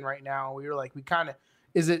given right now? We were like, we kind of.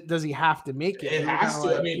 Does he have to make it? It has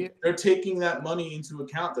to. I mean, they're taking that money into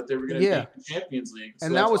account that they were going to make the Champions League. So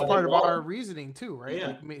and that was part of our reasoning too, right?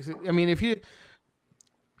 Yeah. Like, I mean,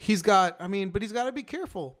 but he's got to be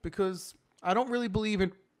careful, because I don't really believe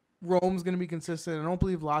in Rome's going to be consistent. I don't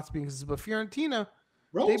believe Lot's being consistent, but Fiorentina,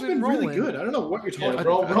 Rome's been really good. I don't know what you're talking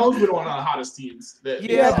about. Rome's been one of the hottest teams. But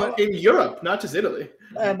in Europe, not just Italy.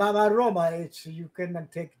 Roma, you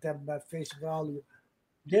cannot take them at face value.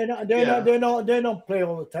 They don't play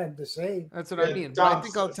all the time the same. That's what I mean. But I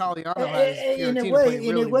think Italiano has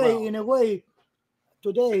in a way,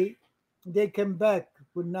 today they came back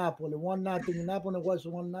with Napoli 1-0. Napoli was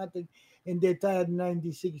 1-0, and they tied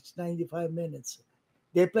 96, 95 minutes.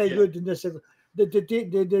 They play good in the second. The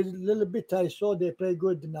little bit I saw, they play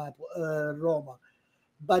good in Roma,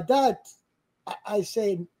 but that I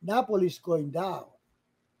say Napoli is going down.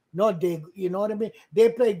 Not they, you know what I mean?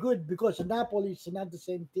 They play good because Napoli is not the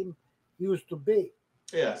same team used to be.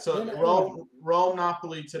 Yeah, so Rome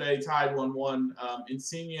Napoli today tied 1-1.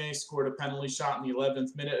 Insigne scored a penalty shot in the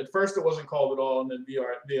 11th minute. At first it wasn't called at all, and then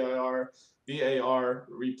VAR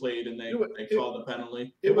replayed, and they called the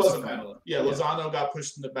penalty. It was a penalty. Yeah, Lozano got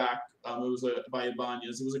pushed in the back. It was by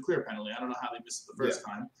Ibanez. It was a clear penalty. I don't know how they missed it the first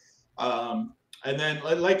time. And then,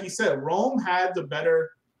 like you said, Rome had the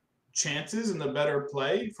better chances and the better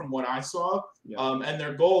play from what I saw. Yeah. And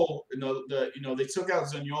their goal, they took out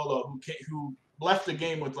Zaniolo, who left the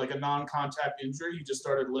game with like a non-contact injury. He just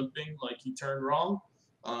started limping, like he turned wrong,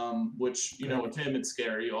 which with him it's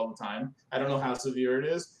scary all the time. I don't know how severe it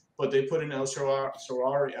is, but they put in El Shaarawy.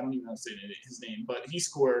 I don't even know how to say his name, but he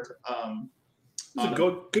scored. It was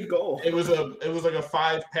a good goal. It was like a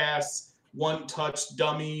 5-pass, 1-touch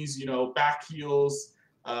dummies, back heels.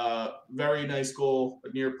 Very nice goal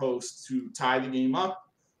near post to tie the game up.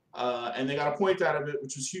 And they got a point out of it,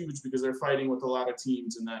 which was huge because they're fighting with a lot of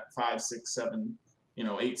teams in that 5, 6, 7,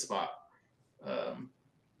 8 spot.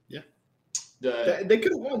 They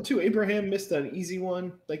could have won too. Abraham missed an easy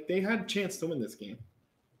one. Like they had a chance to win this game.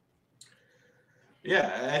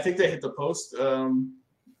 Yeah, I think they hit the post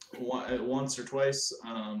once or twice.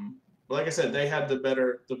 But like I said, they had the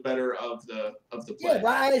better of the play. Yeah,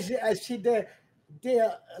 but I see they're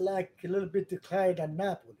like a little bit declined on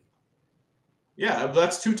Napoli. Yeah,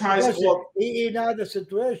 that's 2 ties. In other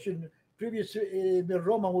situation, previously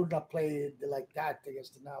Roma would not play like that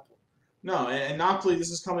against Napoli. No, and Napoli,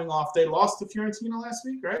 this is coming off. They lost to Fiorentina last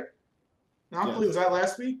week, right? Napoli, was that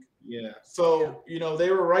last week? Yeah. So,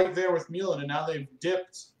 they were right there with Milan, and now they've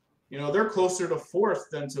dipped. They're closer to 4th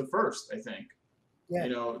than to 1st, I think. Yeah.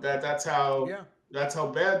 That's how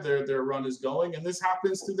bad their run is going. And this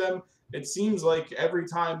happens to them. It seems like every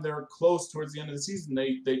time they're close towards the end of the season,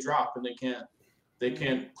 they drop and they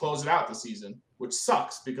can't close it out the season, which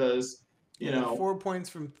sucks because, they're 4 points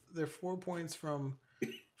from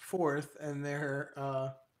 4th, and they're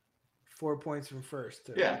 4 points from 1st.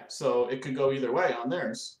 Too. Yeah, so it could go either way on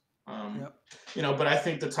theirs. But I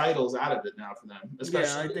think the title's out of it now for them.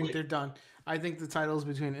 Especially, I think they're done. I think the title's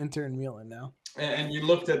between Inter and Milan now. And you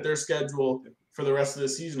looked at their schedule for the rest of the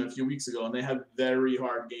season a few weeks ago, and they have very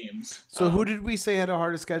hard games. So who did we say had a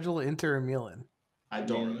harder schedule, Inter or Milan? I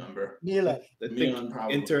don't remember. Milan. I think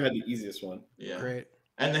probably. Inter had the easiest one. Yeah. Great.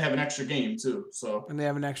 And they have an extra game too. And they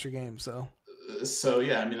have an extra game, so. So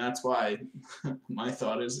yeah, I mean that's why my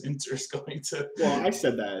thought is Inter's going to. Well, I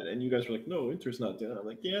said that, and you guys were like, "No, Inter's not doing it." I'm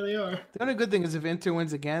like, "Yeah, they are." The only good thing is if Inter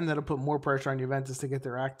wins again, that'll put more pressure on Juventus to get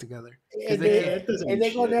their act together. And they're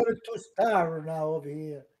going to have a 2-star now over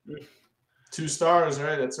here. 2 stars,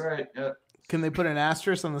 right? That's right. Yeah. Can they put an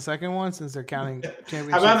asterisk on the second one since they're counting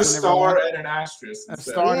championships? How about a star and an asterisk? A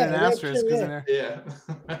star and an asterisk, yeah.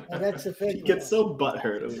 That's the thing. He gets so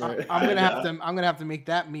butthurt over it. I'm gonna have to make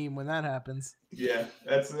that meme when that happens. Yeah,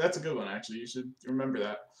 that's a good one actually. You should remember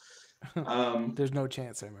that. There's no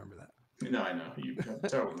chance I remember that. No, I know you have a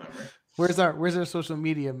terrible memory. Where's our social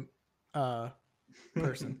media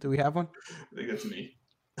person? Do we have one? I think it's me.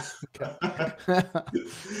 Okay.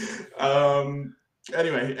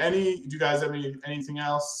 Anyway, do you guys have anything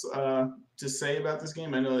else to say about this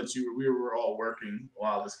game? I know that we were all working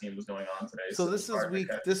while this game was going on today. So this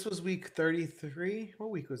was week 33.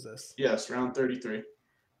 What week was this? Yes, round 33.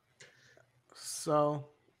 So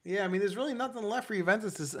yeah, I mean, there's really nothing left for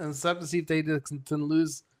Juventus except to see if they can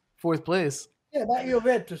lose 4th place. Yeah, but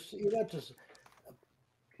Juventus.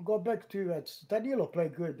 Go back to Juventus. Danilo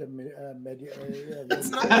played good.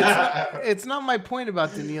 It's not my point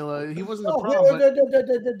about Danilo. He wasn't the problem.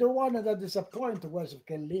 The one that disappointed was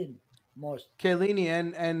Chiellini most. Chiellini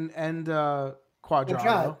and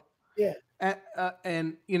Cuadrado. Yeah.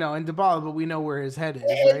 And and Dybala, but we know where his head is,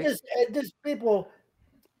 right? And these people,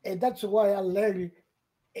 and that's why Allegri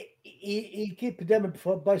he keep them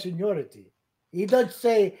by seniority. He doesn't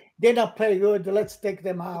say they're not playing good. Let's take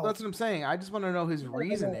them out. That's what I'm saying. I just want to know his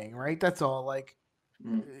reasoning, right? That's all. Like,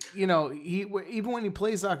 he even when he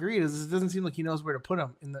plays Zacharias, it doesn't seem like he knows where to put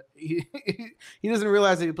him. He doesn't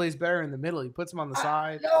realize that he plays better in the middle. He puts him on the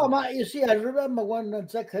side. No, you see, I remember when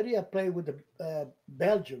Zacharias played with the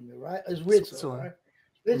Belgium, right? Switzerland, right?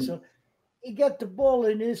 Switzerland. He got the ball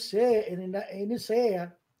in his hair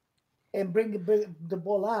and bring the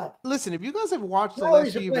ball out. Listen, if you guys have watched the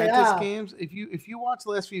last few Juventus games, if you watch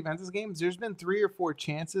the last few Juventus games, there's been 3 or 4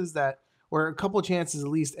 chances or a couple chances at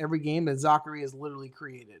least every game that Zachary has literally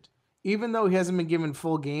created, even though he hasn't been given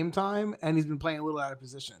full game time and he's been playing a little out of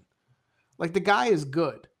position. Like, the guy is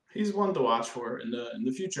good. He's one to watch for in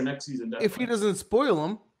the future next season. Definitely. If he doesn't spoil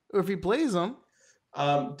him or if he plays him.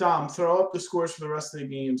 Dom, throw up the scores for the rest of the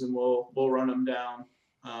games and we'll run them down.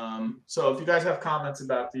 So if you guys have comments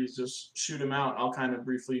about these, just shoot them out. I'll kind of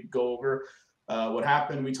briefly go over what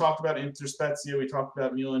happened. We talked about Inter Spezia. We talked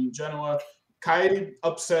about Milan and Genoa. Cagliari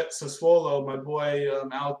upset Sassuolo. My boy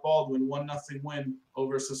Alec Baldwin, 1-0 win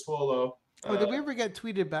over Sassuolo. Did we ever get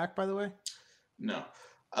tweeted back, by the way? No.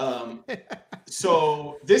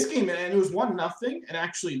 So this game, and it was 1-0, and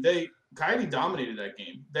actually Coyote dominated that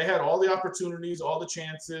game. They had all the opportunities, all the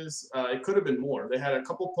chances. It could have been more. They had a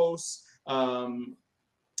couple posts. The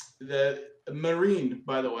Marine,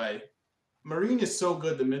 by the way, Marine is so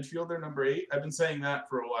good. The midfielder, number 8. I've been saying that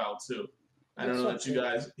for a while too. I don't know that you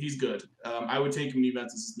guys. He's good. I would take him to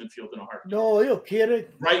Juventus' midfield in a heartbeat. No, you're kidding.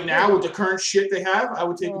 Right now, with the current shit they have, I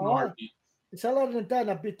would take him in a heartbeat.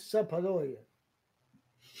 Salernitana beat Sampdoria.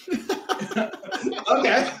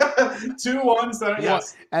 Okay. 2-1.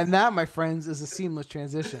 Yes. And that, my friends, is a seamless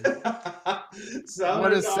transition.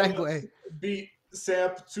 What a segue. Beat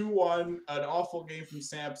Samp 2-1. An awful game from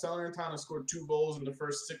Samp. Salernitana scored 2 goals in the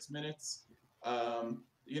first 6 minutes.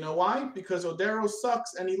 You know why? Because Odero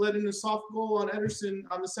sucks, and he let in a soft goal on Ederson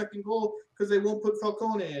on the second goal because they won't put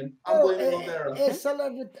Falcone in. I'm blaming Odero.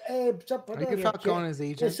 I think Falcone is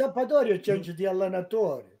agent. Sampdoria changed the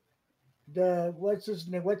allenatore. What's his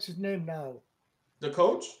name now? The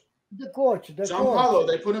coach? The coach. Gianpaolo,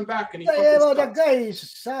 they put him back, and he the guy is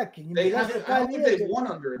sacking. I don't think they've won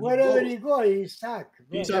under him. Wherever he goes, he's sacked.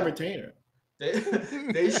 He's on retainer.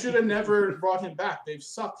 They should have never brought him back. They've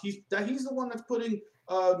sucked. He's the one that's putting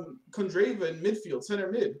Kondreva in midfield, center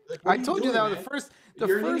mid. Like, I told you that the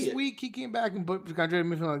first week he came back and put Kondreva in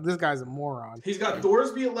midfield. Like, this guy's a moron. He's got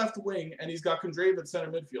Dorsby at left wing, and he's got Kondreva at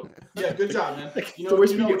center midfield. Yeah, good job, man.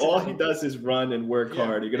 Dorsby, all he does is run and work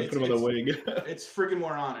hard. You're gonna put him on the wing. It's friggin'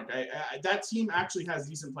 moronic. That team actually has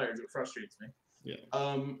decent players. It frustrates me. Yeah.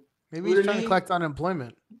 Maybe he's trying to collect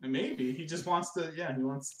unemployment. Maybe he just wants to. Yeah, he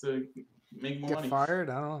wants to make more money. Get fired?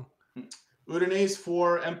 I don't know. Udinese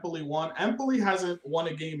 4, Empoli 1. Empoli hasn't won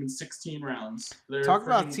a game in 16 rounds. Talk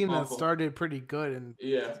about a team that started pretty good and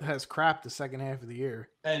yeah, has crapped the second half of the year.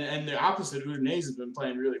 And the opposite, Udinese has been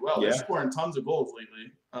playing really well. Yeah. They're scoring tons of goals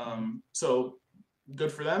lately. So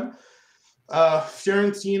good for them.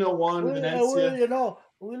 Fiorentina 1, Venezia.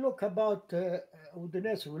 We look about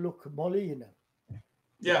Udinese. We look Molina.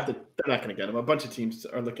 Yeah, they're not going to get him. A bunch of teams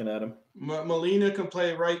are looking at him. Molina can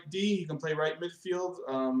play right D. He can play right midfield.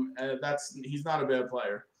 And he's not a bad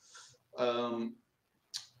player.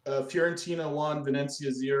 Fiorentina 1,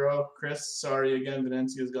 Venezia 0. Chris, sorry again.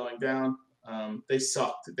 Venezia is going down. They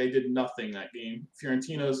sucked. They did nothing that game.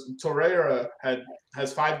 Fiorentina's Torreira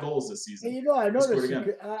has 5 goals this season. I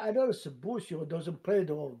noticed Busio doesn't play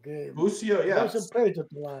the whole game. Busio, yeah, doesn't play the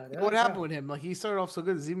line. What happened with him? Like, he started off so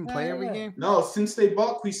good. Does he even play every game? No, since they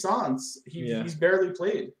bought Cuisance, he's barely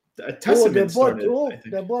played. They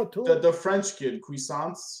bought the French kid,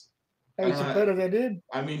 Cuisance. He's better than him.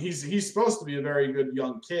 I mean, he's supposed to be a very good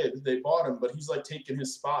young kid. They bought him, but he's like taking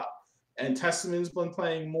his spot. And Testament's been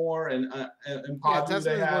playing more, and Padu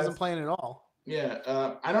Testament wasn't playing at all. Yeah,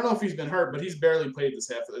 I don't know if he's been hurt, but he's barely played this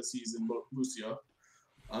half of the season. Lucio.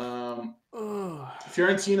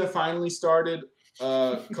 Fiorentina finally started.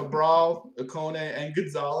 Cabral, Okone, and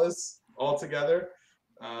Gonzalez all together.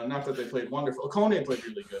 Not that they played wonderful. Okone played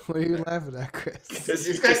really good. What are you laughing at, Chris? Because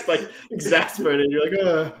he's just like exasperated. You're like,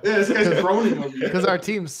 yeah, this guy's groaning over you. Because our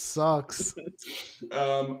team sucks.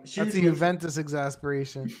 That's a Juventus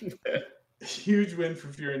exasperation. Huge win for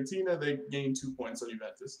Fiorentina. They gained 2 points on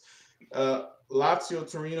Juventus. Lazio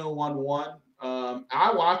Torino 1-1.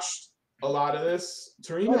 I watched a lot of this.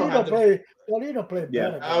 Torino played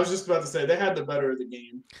yeah, better. I was just about to say they had the better of the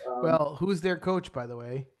game. Well, who's their coach, by the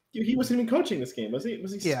way? He wasn't even coaching this game, was he?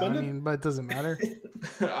 Was he suspended? Yeah, but it doesn't matter.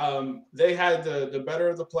 They had the better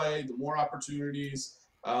of the play, the more opportunities,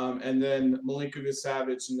 and then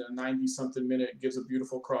Milinkovic-Savic in the 90-something minute gives a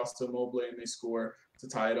beautiful cross to Immobile, and they score to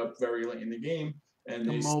tie it up very late in the game. And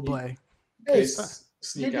they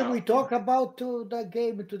sneak out. We talk about the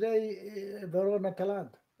game today,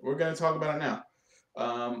 Verona-Atalanta? We're going to talk about it now.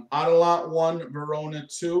 Atalanta 1, Verona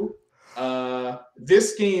 2.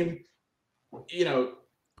 This game,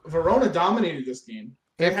 Verona dominated this game.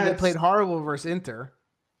 They played horrible versus Inter.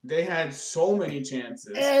 They had so many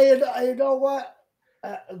chances. Hey, you know what?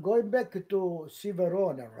 Going back to see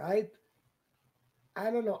Verona, right? I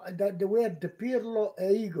don't know. They were the Pirlo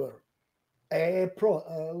e Igor.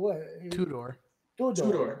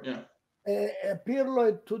 Tudor, yeah. Pirlo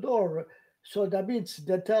and Tudor. So that means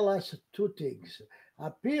they tell us 2 things.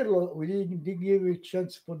 Pirlo, we didn't give you a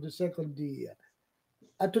chance for the second year.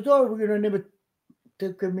 Tudor, we're going to never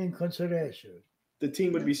take him in consideration. The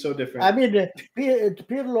team would be so different. I mean,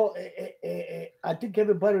 Pirlo, I think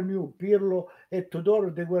everybody knew Pirlo and Tudor,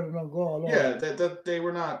 they were not going along. Yeah, that they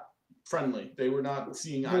were not friendly. They were not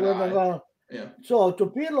seeing eye to eye. Yeah. So to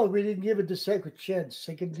Pirlo, we didn't give it the second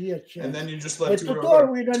year chance. And then you just let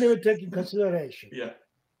Tudor, we don't even take in consideration. Yeah.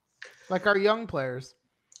 Like our young players.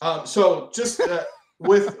 So just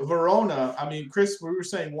with Verona, I mean, Chris, we were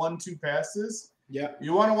saying 1-2 passes. Yeah.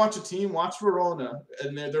 You want to watch a team? Watch Verona,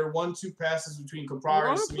 and they're 1-2 passes between Caprari,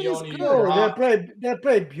 Verona plays Simeone, good. Oh, Barak. they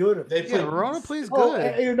play beautiful. They play Verona plays Oh,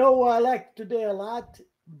 good. you know who I like today a lot?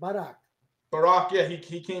 Barak. Barak. Yeah,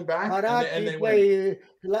 he came back, Barak, and they win.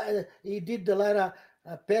 he did a lot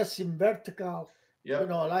of passing vertical. Yep. You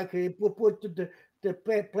know, like he put the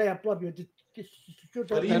player problem.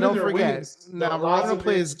 But And even don't their forget, wins, now Verona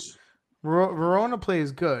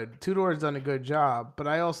plays good. Tudor's done a good job, but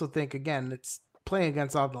I also think again, it's playing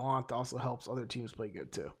against Atalanta also helps other teams play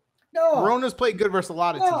good too. No, Verona's played good versus a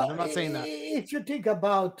lot of no, teams. I'm not saying that. If you think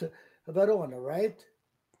about Verona, right?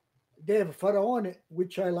 They have Faraone,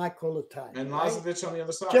 which I like all the time. and right? Lazovic on the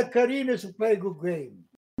other side. Ceccarini's play good game.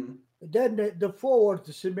 Then the forward,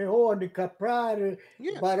 Simeone, Caprari,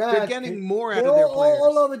 Yeah, Barak, they're getting more out of their players.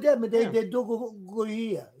 all of them, they Yeah. do good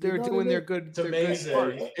here. They're You know doing what I their mean? good. Demese, Their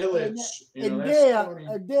good part. Illich. And they're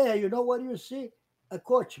scoring. there, you know what you see? A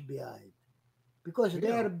coach behind. Because they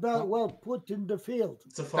Yeah. are well put in the field.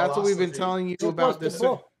 It's a That's what we've been philosophy. telling you They're about supposed this. to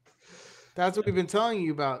go. That's what we've been telling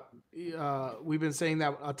you about. We've been saying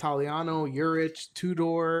that Italiano, Juric,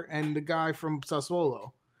 Tudor, and the guy from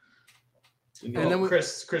Sassuolo. And Oh, then we-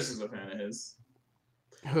 Chris is a fan of his.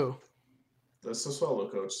 Who? The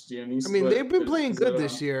Sassuolo coach, Dionis. I mean, they've been is- playing is good it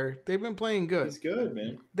this on? year. They've been playing good. he's good,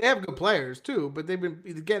 man. They have good players too, but they've been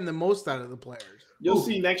getting the most out of the players. You'll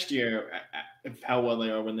see next year how well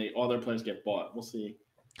they are when all their players get bought. We'll see.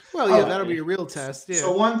 Well, yeah, Oh, that'll be a real test. Yeah.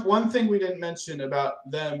 So one thing we didn't mention about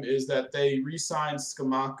them is that they re-signed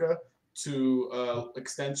Scamacca to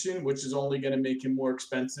extension, which is only going to make him more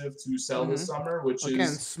expensive to sell this summer, which Again,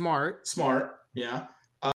 is smart. smart. Yeah.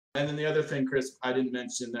 And then the other thing, Chris, I didn't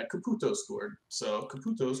mention that Caputo scored. So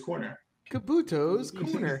Caputo's corner. Caputo's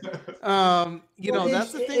corner. You know, Well,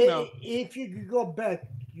 that's the thing, though. If you go back,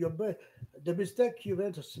 the mistake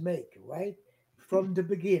Juventus make, right? From the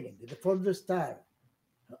beginning, from the start.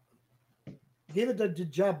 Give the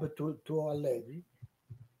job to Allegri,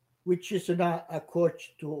 which is not a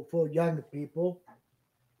coach for young people.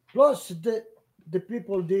 Plus the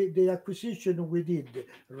people, the acquisition we did,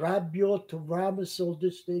 Rabiot, Ramos, all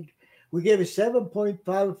this thing. We gave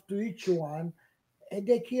 7.5 to each one, and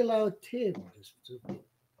they kill our team.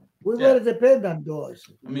 We Yeah. were dependent on those.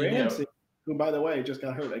 I mean, yeah. Ramsey, who by the way just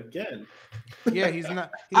got hurt again. Yeah, he's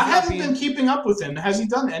not. He's I not haven't being, been keeping up with him. Has he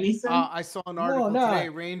done anything? I saw an article no. today.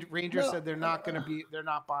 Rangers No. said they're not going to be. They're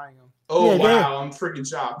not buying him. oh, yeah, wow. I'm freaking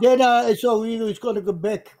shocked. Then so he's going to go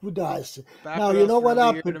back with us. Back Now with you us know for what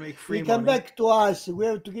another year happened. to make He free come money. back to us. We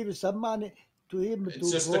have to give him some money to him It's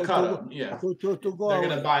to just go, a cut him. Yeah. to go. They're going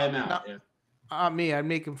to buy him out. No. Yeah. Me, I'd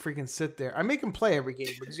make him freaking sit there. I make him play every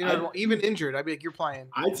game because even injured, I'd be like, "You're playing."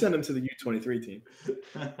 I'd send him to the U23 team.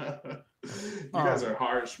 You guys are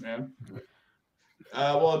harsh, man.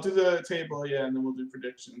 Well, do the table, yeah, and then we'll do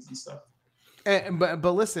predictions and stuff.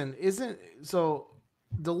 But listen, isn't so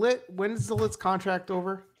the lit? When's the Lit's contract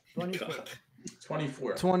over? 24.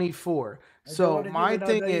 24. 24. don't So wanna give my another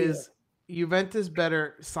thing year. is, Juventus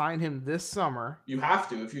better sign him this summer. You have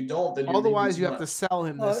to. If you don't, then you're Otherwise, leaving you too have to much. sell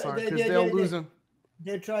him Oh, this summer they- because they- they'll they- lose him.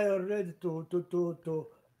 They try already to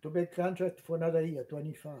make contract for another year,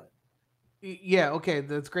 25. Yeah, okay,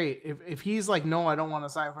 that's great. If he's like, no, I don't want to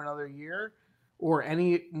sign for another year or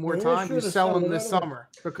any more Yeah, time, you sure, sell him sell this him right away. summer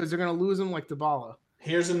because they're gonna lose him like Dybala.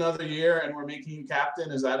 Here's another year, and we're making you captain.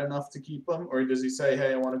 Is that enough to keep him, or does he say,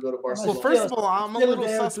 "Hey, I want to go to Well, Barcelona"? first of all, I'm a still little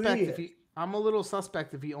they have 2 suspect years.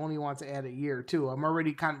 if he only wants to add a year too. I'm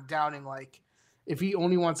already kind of doubting like if he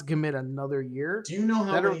only wants to commit another year. Do you know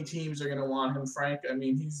how Better- many teams are going to want him, Frank? I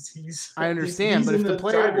mean, he's. I understand, he's but if in the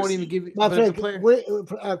player driver's won't even seat. give you, My but if friend, the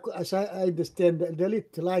player, as I understand, the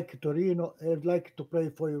elite like Torino, like to play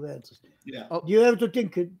for Juventus. Yeah. You have to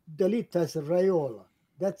think the elite has Raiola.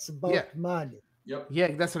 That's about Yeah. money. Yep.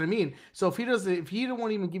 yeah, that's what I mean. So if he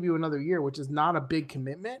won't even give you another year, which is not a big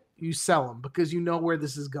commitment, you sell him because you know where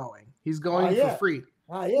this is going. He's going yeah. for free.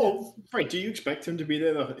 Ah, yeah. Well, Frank, do you expect him to be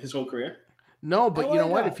there his whole career? No, but Oh, you know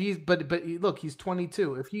why what? not? If he's but look, he's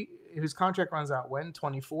 22. If his contract runs out when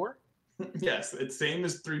 24. Yes, it's same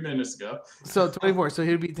as 3 minutes ago. So 24. So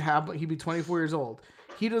he'd be 24 years old.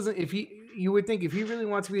 He doesn't. You would think if he really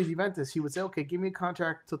wants to be at Juventus, he would say, okay, give me a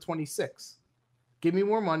contract till 26. Give me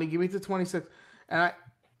more money. Give me to 26. And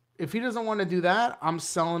if he doesn't want to do that, I'm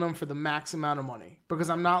selling him for the max amount of money because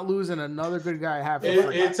I'm not losing another good guy I have.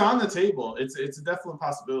 It's on the table. It's a definite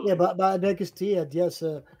possibility. Yeah, but next year,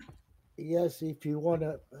 yes, if you want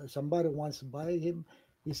somebody wants to buy him,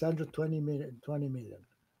 it's 120 million, 20 million.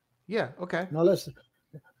 Yeah. Okay. No less.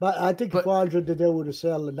 But I think But- 400 they would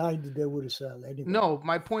sell, 90 they would sell anyway. No,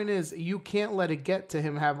 my point is you can't let it get to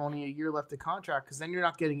him have only a year left of contract because then you're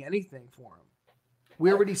not getting anything for him.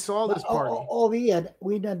 We already saw this party.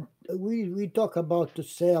 We talk about the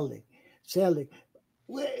selling.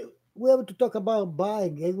 We have to talk about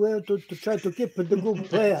buying, and we have to try to keep the good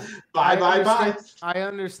player. Bye. I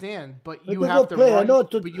understand, but The you good have to player, run. not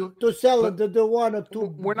but you, to sell but the one or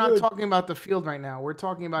two. we're not good. talking about the field right now. We're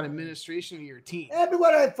talking about administration of your team.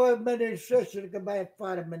 Everyone has 5 administration can buy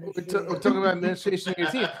 5 minutes. We're talking about administration of your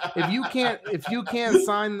team. If you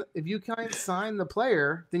can't sign the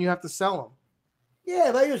player, then you have to sell him.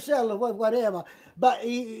 Yeah, but you sell whatever. But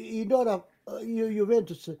you know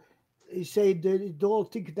Juventus. He said the whole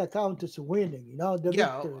ticket account is winning. You know the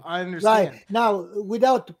victory. I understand. Right now,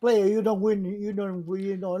 without the player, you don't win. You don't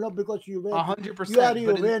win. Not because you 100%. You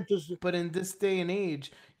are Juventus. But in this day and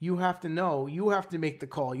age, you have to know. You have to make the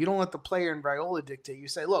call. You don't let the player and Raiola dictate. You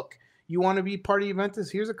say, look, you want to be part of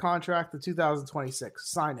Juventus? Here's a contract to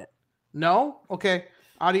 2026. Sign it. No? Okay.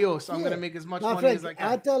 Adios. I'm going to make as much money as I can.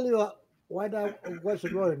 I tell you what what's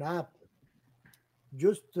going up.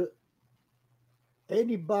 Just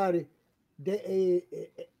anybody,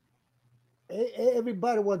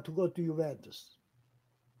 everybody want to go to Juventus.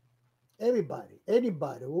 Anybody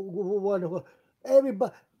who want to go.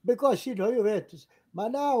 Everybody, because Juventus.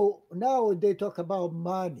 But now they talk about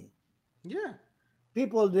money. Yeah.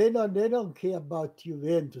 People they don't care about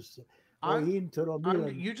Juventus or Inter or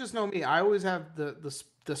Milan. You just know me. I always have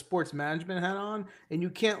the sports management hat on, and you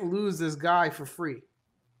can't lose this guy for free.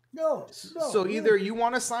 No. So either you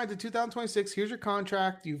want to sign to 2026. Here's your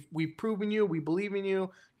contract. We've proven you. We believe in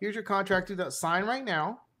you. Here's your contract. Sign right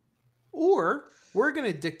now, or we're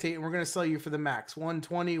going to dictate and we're going to sell you for the max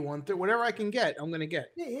 120, 130, whatever I can get. I'm going to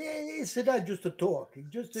get. It's not just a talk.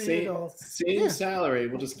 Just same salary.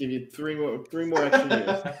 We'll just give you three more extra years.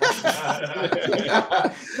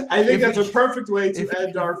 I think that's a perfect way to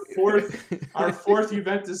end our fourth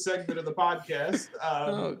Juventus segment of the podcast.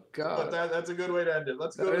 Oh God, but that's a good way to end it.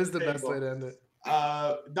 Let's go. That is the best way to end it.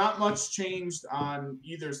 Not much changed on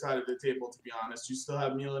either side of the table, to be honest. You still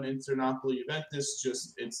have Milan, Inter, Napoli, Juventus.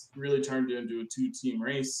 Just it's really turned into a two-team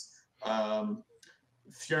race.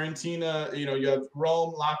 Fiorentina, you have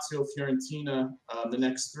Rome, Lazio, Fiorentina. The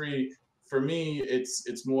next three, for me,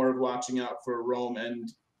 it's more of watching out for Rome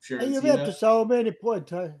and Fiorentina. And Juventus, how many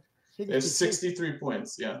points? There's 63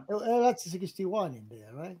 points. Yeah. That's 61 in there,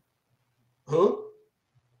 right? Who?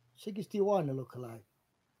 61 it look like.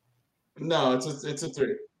 No, it's a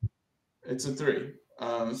 3. It's a 3.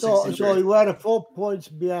 So you are 4 points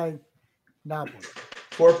behind Napoli.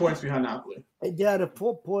 4 points behind Napoli. And they are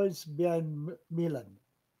 4 points behind Milan,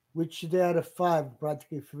 which they are 5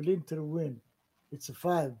 practically. If Inter win, it's a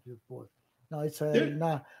 5 point. No, it's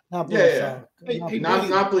Napoli's out.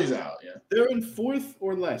 Napoli's out. Yeah, they're in 4th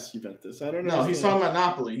or less. Juventus. I don't know. No, he's talking about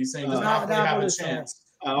Napoli. He's saying does Napoli have a chance?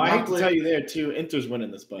 I hate to tell you there too. Inter's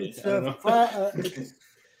winning this, buddy.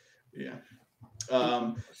 Yeah.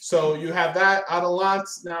 So you have that. Atalanta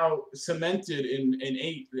now cemented in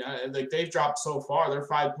 8. Like they've dropped so far. They're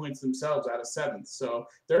 5 points themselves out of 7th. So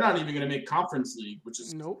they're not even going to make Conference League, which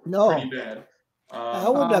is pretty bad.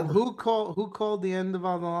 Who called the end of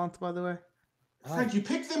Atalanta, by the way? Frank, you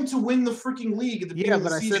picked them to win the freaking league at the beginning of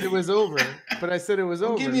the season. I said it was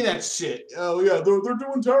over. Give me that shit. Oh yeah, they're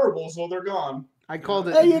doing terrible, so they're gone. I called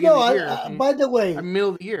it. By the way, middle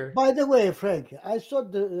of the year. By the way, Frank, I saw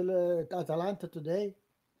the Atalanta today,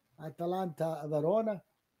 Atalanta Verona.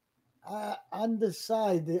 On the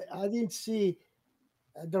side, I didn't see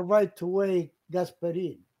the right way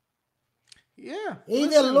Gasperini. Yeah, he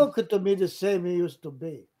didn't look to me the same he used to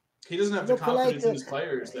be. He doesn't have the confidence in his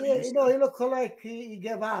players. He looked like he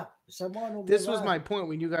gave up. This was my point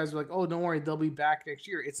when you guys were like, "Oh, don't worry, they'll be back next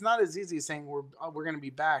year." It's not as easy as saying we're going to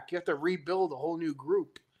be back. You have to rebuild a whole new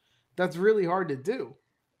group. That's really hard to do.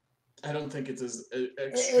 I don't think it's as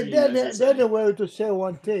extreme. Then the way to say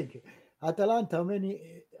one thing: Atalanta, how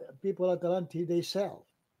many people Atalanta they sell?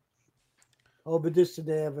 Oh, but this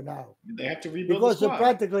they have now. They have to rebuild because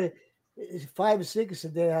practically 5, 6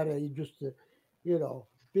 they are just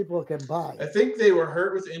people can buy. I think they were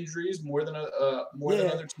hurt with injuries more than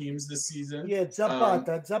other teams this season. Yeah,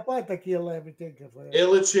 Zapata killed everything.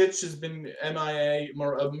 Ilicic has been MIA.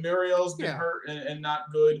 Muriel's been hurt and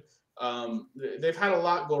not good. They've had a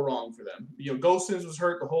lot go wrong for them. Gosens was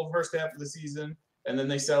hurt the whole first half of the season, and then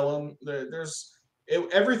they sell him.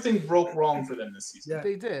 Everything broke wrong for them this season. Yeah.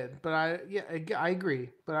 They did, but I agree.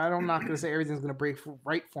 But I'm not going to say everything's going to break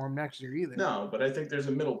right for them next year either. No, but I think there's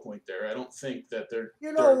a middle point there. I don't think that they're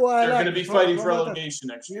going to be fighting for relegation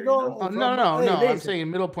next year. No. I'm saying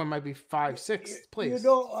middle point might be 5, 6 place.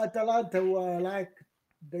 Atalanta who are like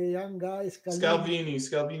the young guys. Scalvini's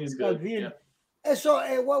good. Yeah. And so,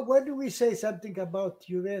 when do we say something about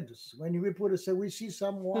Juventus? When we we see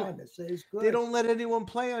someone that says good. They don't let anyone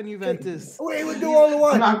play on Juventus. We would do all the I'm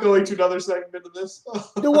one. not going to another segment of this.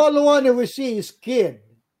 The only one that we see is Kid.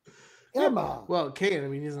 Come on. Well, Kane, I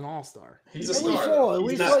mean, he's an all-star. He's a And we star. saw it.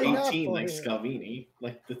 He's We not saw enough 18 for like him. Scalvini.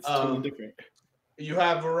 Like that's totally different. You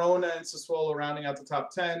have Verona and Sassuolo rounding out the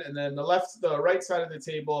top 10, and then the right side of the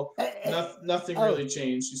table, nothing really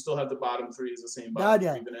changed. You still have the bottom three is the same.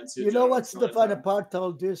 Daniel, you know what's the funny part of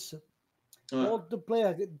all this? All the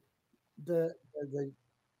players, the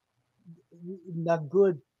not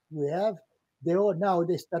good we have, they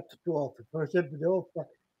start to offer. For example, they offer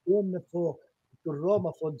one to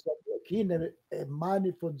Roma for Zaniolo and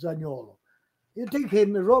money for Zaniolo. You think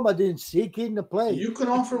Roma didn't seek him to play? You can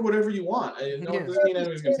offer whatever you want. It doesn't mean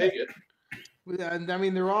anyone's going to take it. I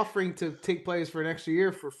mean, they're offering to take players for an extra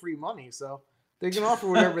year for free money, so they can offer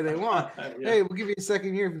whatever they want. Yeah. Hey, we'll give you a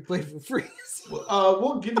second year if you play for free.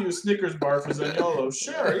 We'll give you a Snickers bar for Zaniolo.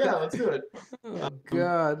 Sure, yeah, let's do it. Oh,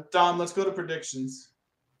 God. Dom, let's go to predictions.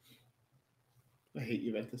 I hate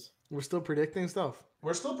Juventus. We're still predicting stuff.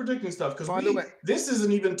 We're still predicting stuff because this is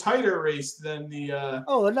an even tighter race than the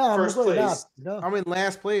first place. No. I'm in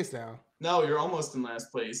last place now. No, you're almost in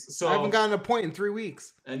last place. So I haven't gotten a point in 3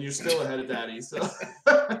 weeks, and you're still ahead of Daddy. So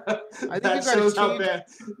I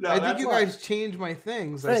think you guys changed my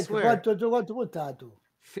things. I swear.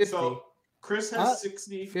 50. So Chris has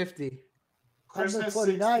 60. 50. Chris has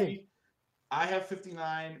 49. 60. I have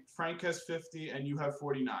 59. Frank has 50, and you have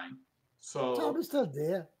 49. So I'm still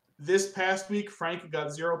there. This past week, Frank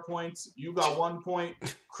got 0 points. You got 1 point.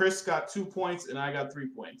 Chris got 2 points, and I got 3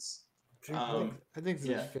 points. I think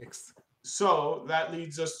this is fixed. So that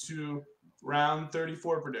leads us to round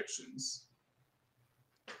 34 predictions.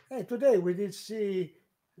 Hey, today we did see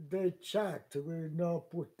the chat with no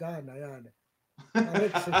Puttana.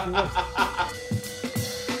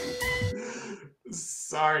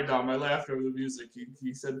 Sorry, Dom. I laughed over the music.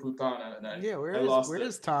 He said Puttana, and where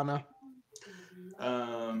is Tana?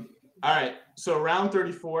 All right. So round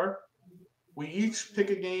 34, we each pick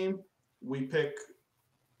a game. We pick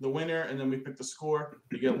the winner, and then we pick the score.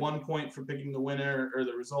 You get 1 point for picking the winner or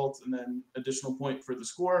the results, and then additional point for the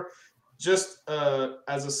score. Just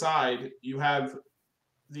as a side, you have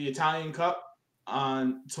the Italian Cup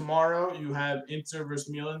on tomorrow. You have Inter versus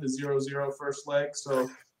Milan, the 0-0 first leg. So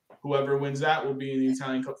whoever wins that will be in the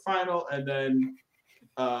Italian Cup final. And then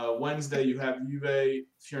Wednesday, you have Juve,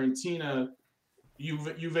 Fiorentina.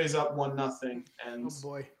 Juve's up 1-0, and oh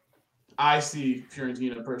boy, I see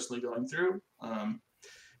Fiorentina personally going through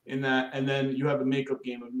in that. And then you have a makeup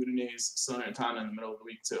game of Udinese, Salernitana in the middle of the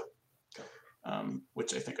week too,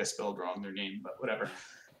 which I think I spelled wrong their name, but whatever.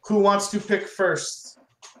 Who wants to pick first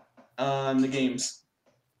on the games?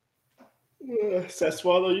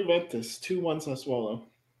 Sassuolo Juventus 2-1 Sassuolo.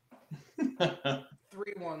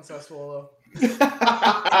 3-1 Sassuolo.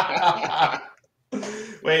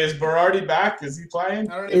 Wait, is Berardi back? Is he playing?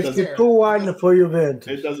 It's 2-1 for Juventus.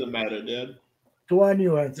 It doesn't matter, Dad. 2-1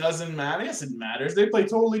 Juventus. Doesn't matter. Yes, it matters. They play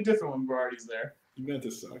totally different when Berardi's there.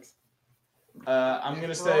 Juventus sucks. I'm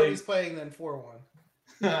gonna say Berardi's playing then 4-1.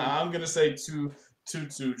 I'm gonna say 2-2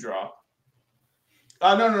 draw.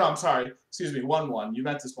 No. I'm sorry. Excuse me. 1-1.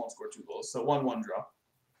 Juventus won't score 2 goals, so 1-1 draw.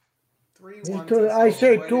 3-1. I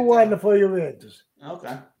say 2-1 for Juventus.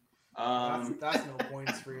 Okay. That's no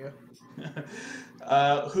points for you.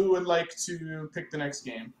 Who would like to pick the next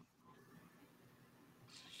game?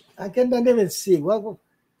 I cannot even see. What?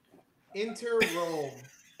 Inter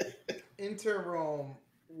Rome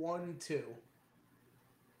 1-2.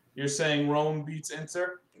 You're saying Rome beats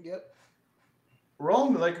Inter? Yep.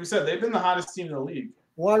 Rome, like we said, they've been the hottest team in the league.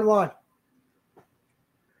 1-1.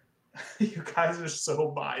 You guys are so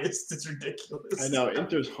biased. It's ridiculous. I know.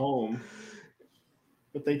 Inter's home.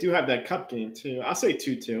 But they do have that cup game, too. I'll say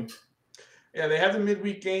 2-2. Yeah, they have the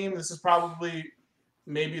midweek game. This is probably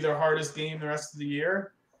maybe their hardest game the rest of the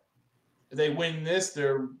year. If they win this,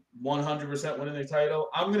 they're 100% winning the title.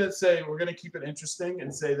 I'm going to say we're going to keep it interesting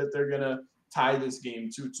and say that they're going to tie this game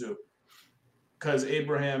 2-2 because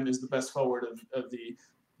Abraham is the best forward of the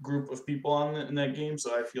group of people in that game.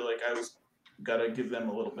 So I feel like I was got to give them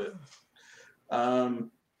a little bit.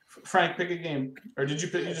 Frank, pick a game. Or did you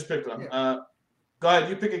pick? You just picked one. Yeah. Go ahead.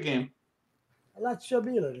 You pick a game. Lazio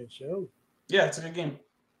Milan, show. Yeah, it's a good game.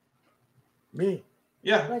 Me?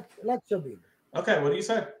 Yeah. Lazio Milan. Okay, what do you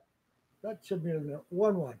say? Lazio Milan,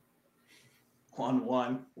 1-1.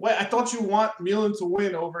 1-1. Wait, I thought you want Milan to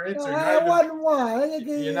win over Inter.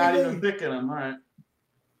 1-1. You're not even picking them. All right.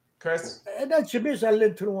 Chris? Lazio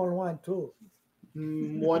Milan 1-1 too.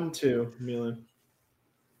 1-2 Milan.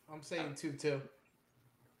 I'm saying 2-2.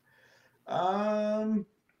 I'm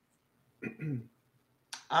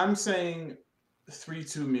saying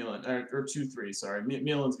 3-2 Milan or 2-3. Sorry,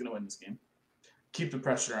 Milan's gonna win this game. Keep the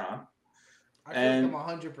pressure on. I feel like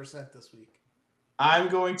I'm 100% this week. I'm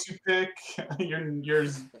going to pick. You're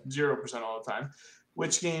 0% all the time.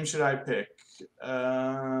 Which game should I pick?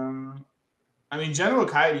 I mean, General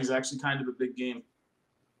Coyote is actually kind of a big game.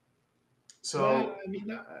 So yeah, I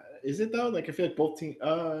mean, is it though? Like I feel like both teams.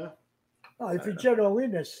 If it's general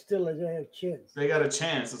winners, still a chance. they got a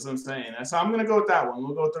chance. That's what I'm saying. So I'm gonna go with that one.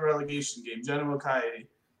 We'll go with the relegation game. Genoa Coyote.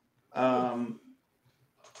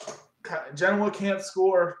 Genoa can't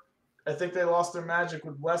score. I think they lost their magic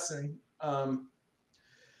with Wessing.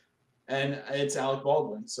 And it's Alec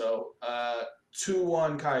Baldwin. So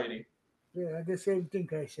 2-1 Coyote. Yeah, the same thing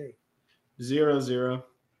I say. 0-0.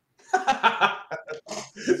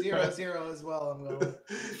 0-0 as well. I'm going.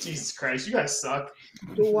 Jesus Christ, you guys suck.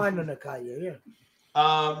 2-1 on the Cagliari,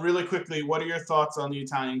 yeah. Really quickly, what are your thoughts on the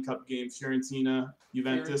Italian Cup game? Fiorentina,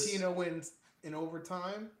 Juventus. Fiorentina wins in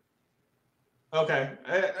overtime. Okay.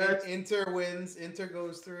 Inter wins. Inter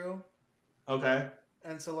goes through. Okay.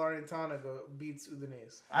 And Salernitana beats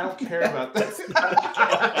Udinese. I don't care about this.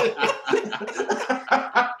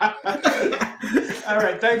 All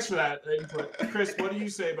right, thanks for that input. Chris, what do you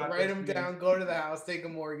say about Write them down, go to the house, take a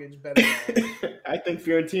mortgage, bet it all. I think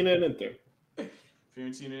Fiorentina and Inter.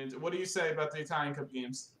 Fiorentina, Inter. What do you say about the Italian Cup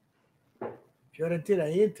games? Fiorentina,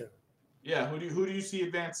 Inter. Yeah, who do you see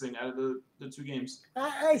advancing out of the two games?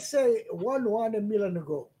 I say 1-1 and Milan to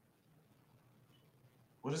go.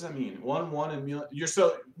 What does that mean? 1-1 and Milan.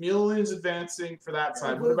 Milan's advancing for that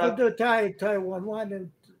side. What about the tie 1-1 and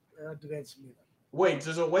advance Milan? Wait,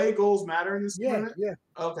 does away goals matter in this tournament? Yeah.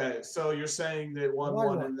 Okay, so you're saying that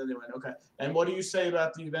 1-1 and then they win. Okay. And what do you say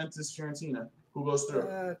about the Juventus Fiorentina? Who goes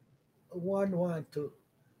through? 1-1 too.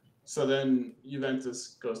 So then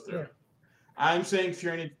Juventus goes through. Yeah. I'm saying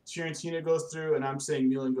Fiorentina goes through, and I'm saying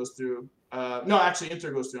Milan goes through. No, actually,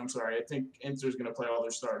 Inter goes through. I'm sorry. I think Inter's going to play all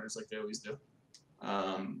their starters like they always do.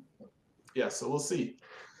 Yeah, so we'll see.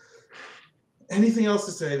 Anything else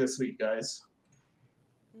to say this week, guys?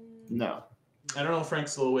 No. I don't know if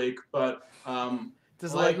Frank's still awake, but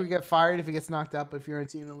does Allegri get fired if he gets knocked out by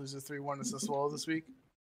Fiorentina, loses 3-1 to Sassuolo this week?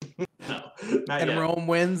 No, not and yet. Rome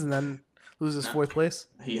wins and then loses fourth place?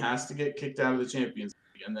 He has to get kicked out of the Champions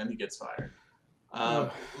League, and then he gets fired.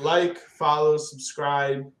 Like, follow,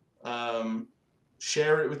 subscribe,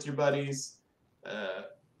 share it with your buddies.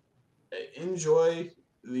 Enjoy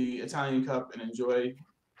the Italian Cup and enjoy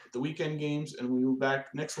the weekend games, and we will be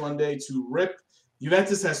back next Monday to rip.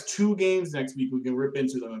 Juventus has 2 games next week we can rip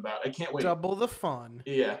into them about. I can't wait. Double the fun.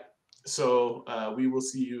 Yeah. So we will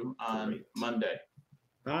see you on Monday.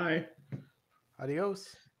 Bye.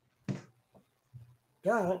 Adios.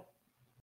 Ciao.